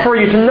pray that for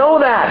you, to know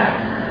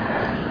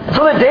that.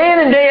 So that day in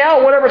and day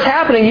out, whatever's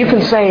happening, you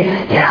can say,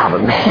 yeah,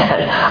 but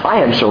man, I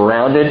am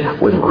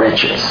surrounded with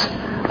riches.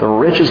 The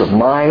riches of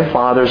my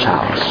Father's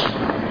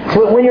house.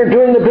 So that when you're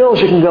doing the bills,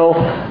 you can go,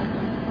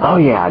 oh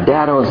yeah,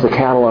 Dad owns the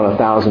cattle on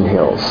 1,000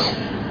 hills.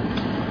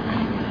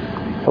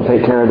 He'll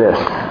take care of this.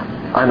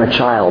 I'm a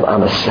child.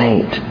 I'm a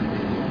saint.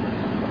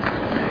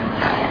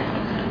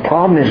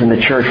 Problem is in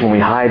the church when we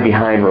hide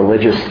behind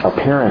religious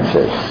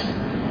appearances.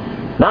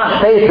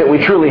 Not faith that we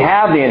truly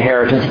have the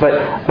inheritance,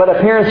 but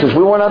appearances.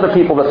 We want other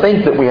people to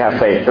think that we have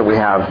faith, that we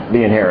have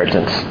the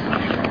inheritance.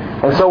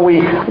 And so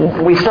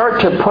we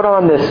start to put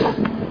on this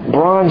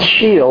bronze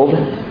shield.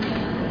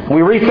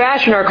 We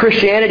refashion our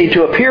Christianity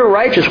to appear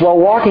righteous while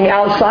walking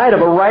outside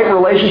of a right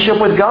relationship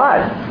with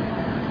God.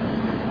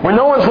 When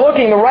no one's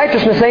looking, the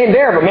righteousness ain't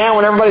there. But man,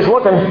 when everybody's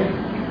looking,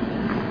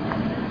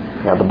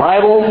 I got the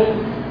Bible,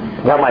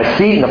 got my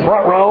seat in the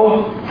front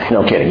row.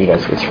 No kidding, you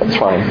guys, it's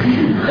fine.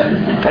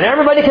 And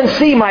everybody can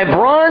see my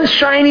bronze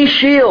shiny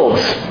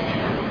shields.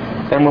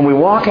 And when we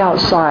walk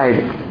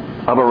outside,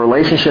 of a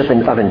relationship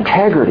of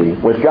integrity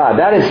with God.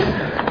 That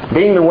is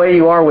being the way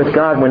you are with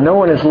God when no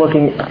one is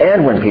looking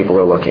and when people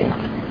are looking.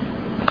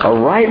 A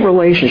right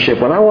relationship.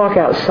 When I walk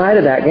outside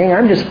of that, gang,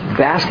 I'm just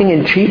basking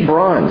in cheap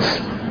bronze.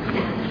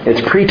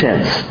 It's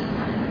pretense.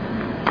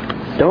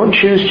 Don't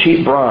choose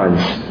cheap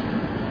bronze.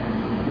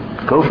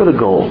 Go for the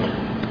gold.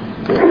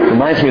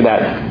 Reminds me of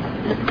that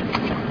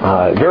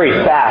very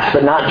fast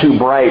but not too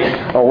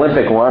bright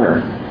Olympic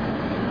runner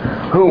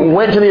who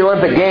went to the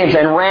Olympic Games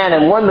and ran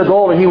and won the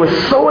gold, and he was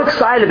so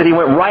excited that he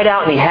went right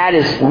out and he had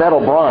his medal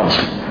bronze.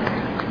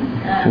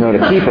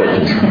 To keep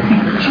it.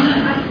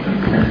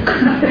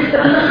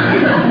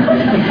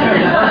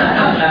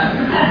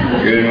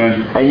 Good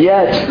one.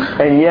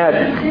 And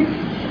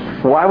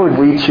yet, why would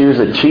we choose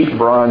a cheap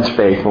bronze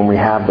faith when we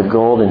have the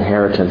gold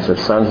inheritance of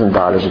sons and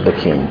daughters of the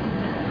King,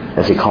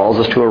 as He calls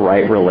us to a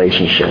right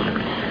relationship?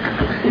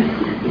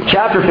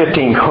 Chapter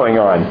 15 going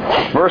on.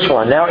 Verse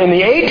 1. Now in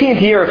the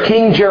 18th year of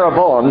King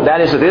Jeroboam,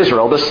 that is of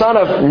Israel, the son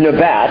of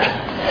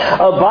Nebat,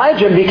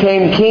 Abijam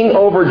became king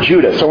over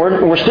Judah. So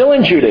we're still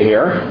in Judah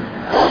here.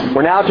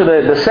 We're now to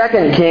the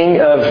second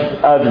king of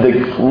the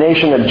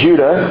nation of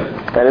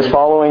Judah, that is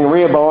following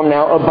Rehoboam,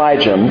 now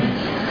Abijam.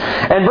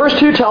 And verse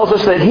 2 tells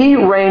us that he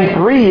reigned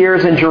 3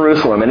 years in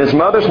Jerusalem, and his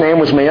mother's name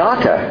was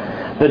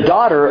Maacah, the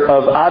daughter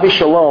of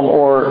Abishalom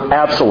or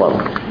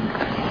Absalom.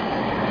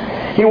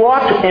 He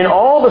walked in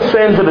all the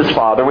sins of his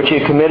father, which he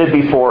had committed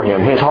before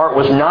him. His heart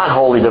was not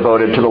wholly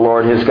devoted to the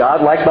Lord his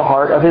God, like the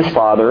heart of his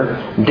father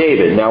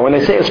David. Now, when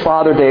they say his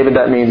father David,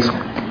 that means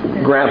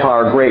grandpa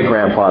or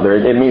great-grandfather.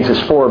 It means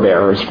his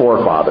forebear or his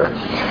forefather.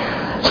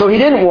 So he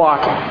didn't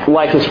walk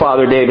like his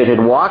father David had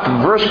walked.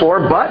 Verse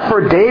 4, but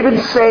for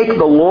David's sake,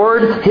 the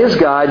Lord his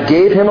God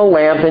gave him a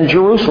lamp in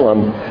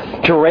Jerusalem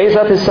to raise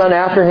up his son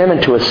after him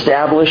and to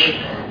establish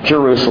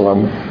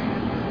Jerusalem.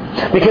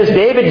 Because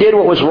David did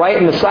what was right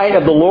in the sight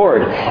of the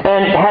Lord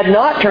and had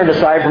not turned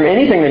aside from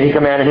anything that he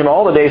commanded him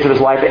all the days of his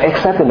life,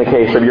 except in the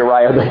case of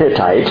Uriah the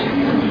Hittite.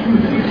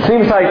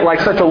 Seems like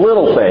such a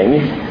little thing.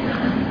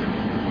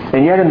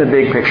 And yet in the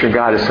big picture,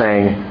 God is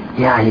saying,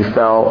 yeah, he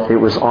fell. It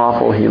was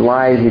awful. He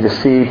lied. He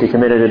deceived. He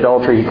committed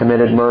adultery. He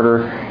committed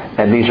murder.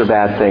 And these are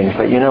bad things.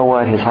 But you know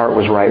what? His heart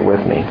was right with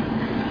me.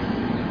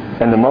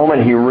 And the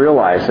moment he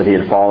realized that he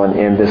had fallen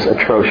in this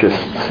atrocious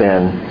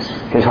sin,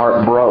 his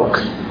heart broke.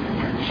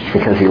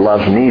 Because he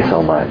loves me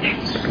so much.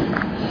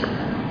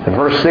 And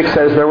verse 6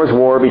 says there was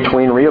war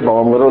between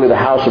Rehoboam, literally the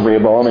house of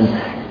Rehoboam,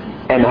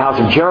 and the house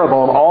of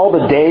Jeroboam all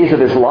the days of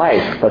his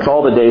life. That's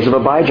all the days of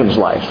Abijam's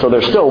life. So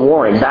they're still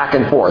warring back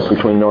and forth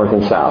between north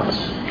and south.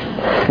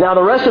 Now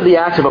the rest of the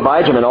acts of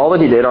Abijam and all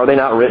that he did, are they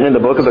not written in the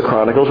book of the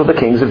Chronicles of the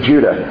kings of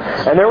Judah?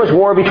 And there was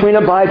war between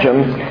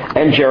Abijam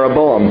and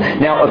Jeroboam.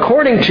 Now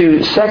according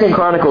to 2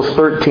 Chronicles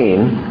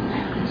 13,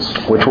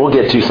 which we'll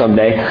get to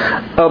someday,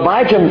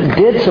 Abijam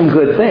did some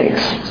good things.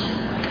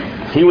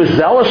 He was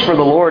zealous for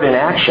the Lord in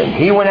action.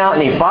 He went out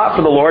and he fought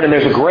for the Lord, and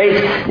there's a great,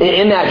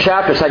 in that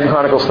chapter, 2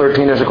 Chronicles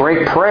 13, there's a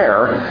great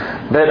prayer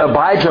that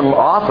Abijam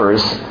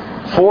offers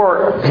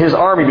for his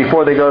army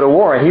before they go to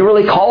war, and he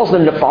really calls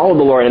them to follow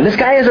the Lord. And this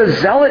guy is a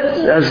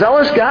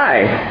zealous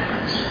guy,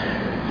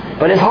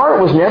 but his heart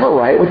was never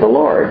right with the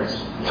Lord.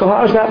 So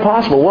how is that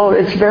possible? Well,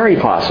 it's very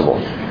possible.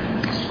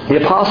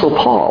 The Apostle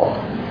Paul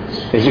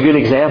is a good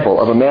example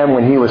of a man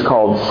when he was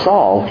called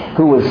Saul,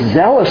 who was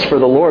zealous for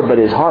the Lord, but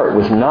his heart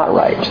was not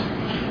right.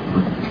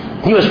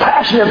 He was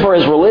passionate for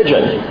his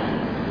religion,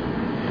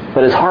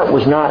 but his heart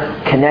was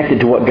not connected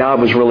to what God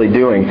was really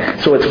doing.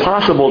 So it's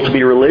possible to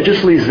be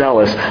religiously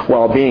zealous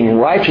while being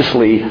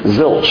righteously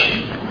zilch.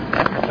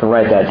 To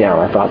write that down.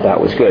 I thought that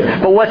was good.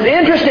 But what's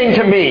interesting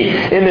to me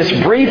in this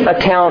brief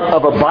account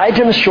of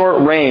Abijam's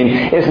short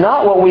reign is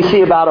not what we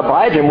see about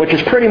Abijam, which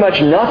is pretty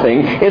much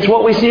nothing. It's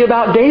what we see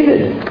about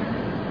David.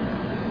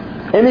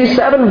 In these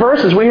 7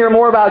 verses, we hear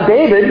more about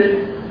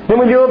David than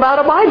we do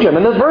about Abijam.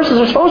 And the verses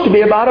are supposed to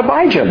be about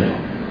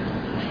Abijam.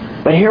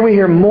 But here we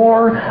hear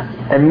more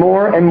and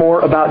more and more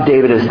about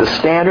David as the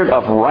standard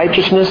of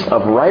righteousness,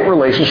 of right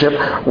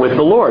relationship with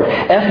the Lord.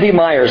 F.B.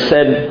 Myers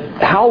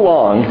said, how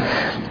long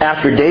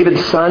after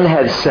David's sun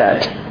had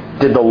set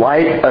did the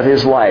light of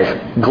his life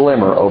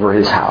glimmer over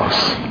his house?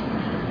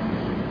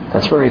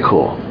 That's very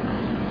cool.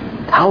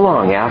 How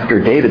long after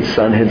David's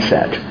sun had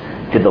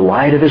set did the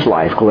light of his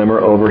life glimmer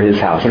over his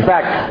house? In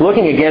fact,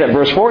 looking again at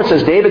verse 4, it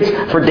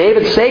says, for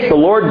David's sake, the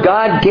Lord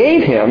God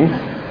gave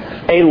him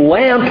a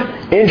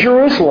lamp in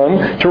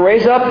Jerusalem to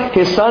raise up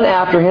his son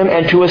after him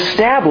and to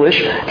establish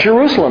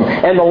Jerusalem.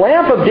 And the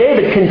lamp of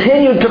David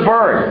continued to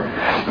burn.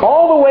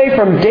 All the way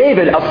from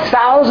David,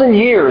 1,000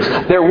 years,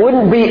 there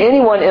wouldn't be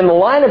anyone in the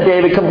line of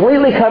David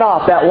completely cut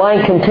off. That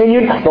line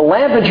continued. The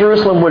lamp in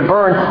Jerusalem would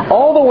burn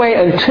all the way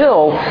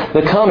until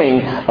the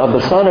coming of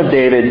the Son of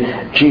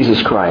David,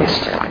 Jesus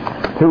Christ,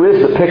 who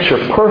is the picture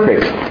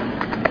perfect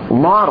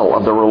model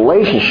of the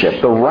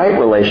relationship, the right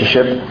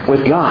relationship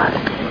with God.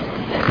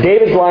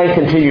 David's line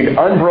continued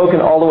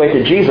unbroken all the way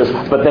to Jesus,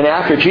 but then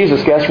after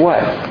Jesus, guess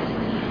what?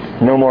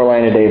 No more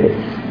line of David.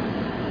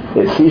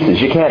 It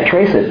ceases. You can't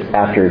trace it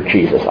after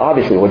Jesus.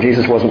 Obviously, well,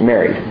 Jesus wasn't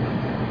married.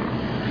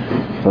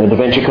 The Da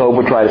Vinci Code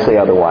would try to say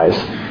otherwise.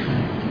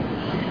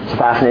 It's a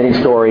fascinating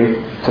story.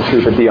 It's a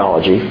stupid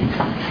theology.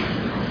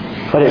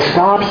 But it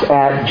stops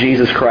at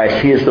Jesus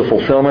Christ. He is the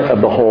fulfillment of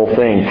the whole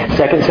thing.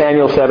 2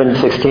 Samuel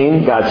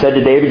 7:16, God said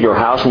to David, your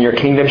house and your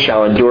kingdom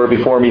shall endure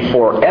before me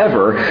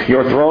forever.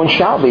 Your throne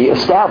shall be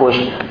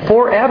established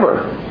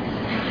forever.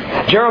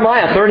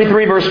 Jeremiah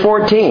 33 verse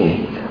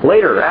 14.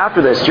 Later,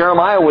 after this,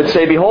 Jeremiah would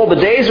say, behold, the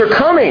days are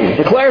coming,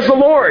 declares the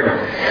Lord,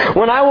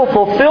 when I will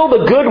fulfill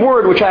the good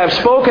word which I have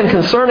spoken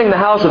concerning the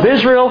house of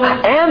Israel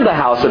and the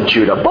house of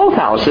Judah, both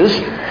houses.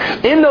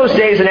 In those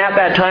days and at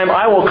that time,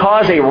 I will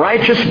cause a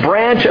righteous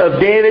branch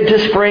of David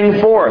to spring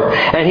forth,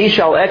 and he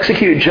shall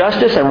execute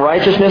justice and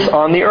righteousness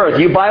on the earth.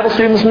 You Bible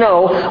students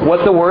know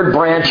what the word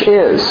branch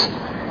is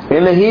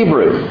in the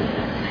Hebrew.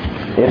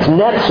 It's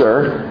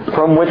netzer,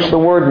 from which the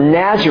word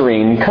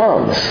Nazarene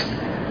comes.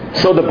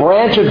 So the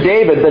branch of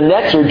David, the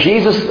netzer,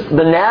 Jesus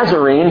the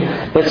Nazarene,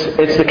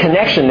 it's the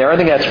connection there. I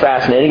think that's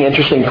fascinating,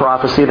 interesting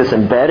prophecy that's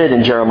embedded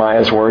in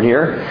Jeremiah's word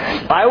here.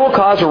 I will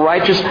cause a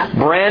righteous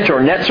branch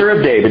or netzer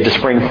of David to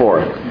spring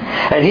forth,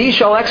 and he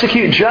shall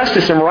execute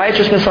justice and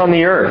righteousness on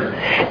the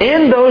earth.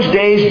 In those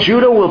days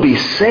Judah will be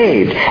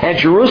saved, and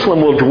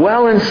Jerusalem will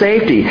dwell in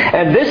safety.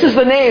 And this is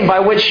the name by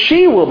which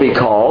she will be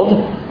called,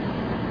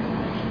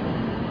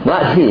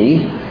 not he.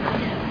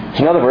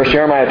 There's another verse,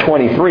 Jeremiah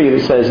 23,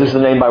 that says this is the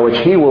name by which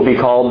he will be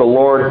called, the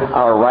Lord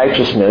our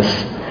righteousness.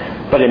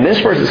 But in this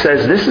verse it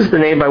says this is the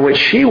name by which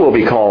she will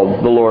be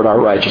called, the Lord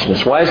our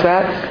righteousness. Why is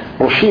that?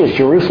 Well, she is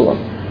Jerusalem.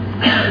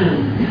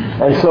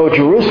 And so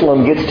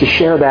Jerusalem gets to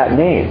share that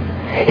name.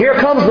 Here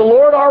comes the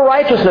Lord our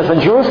righteousness,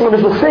 and Jerusalem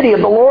is the city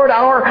of the Lord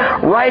our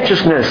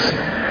righteousness.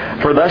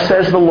 For thus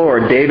says the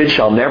Lord, David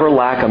shall never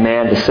lack a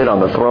man to sit on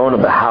the throne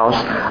of the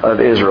house of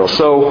Israel.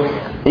 So,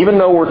 even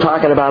though we're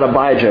talking about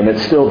Abijam,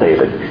 it's still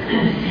David.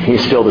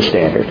 He's still the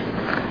standard.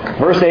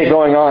 Verse 8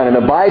 going on, and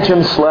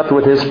Abijam slept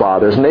with his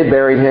fathers, and they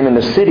buried him in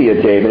the city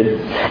of David.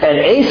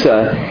 And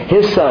Asa,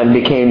 his son,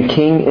 became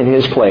king in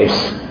his place.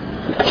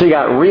 So you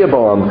got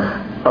Rehoboam,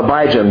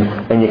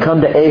 Abijam, and you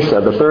come to Asa,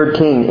 the third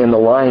king in the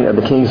line of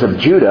the kings of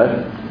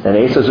Judah, and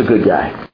Asa's a good guy.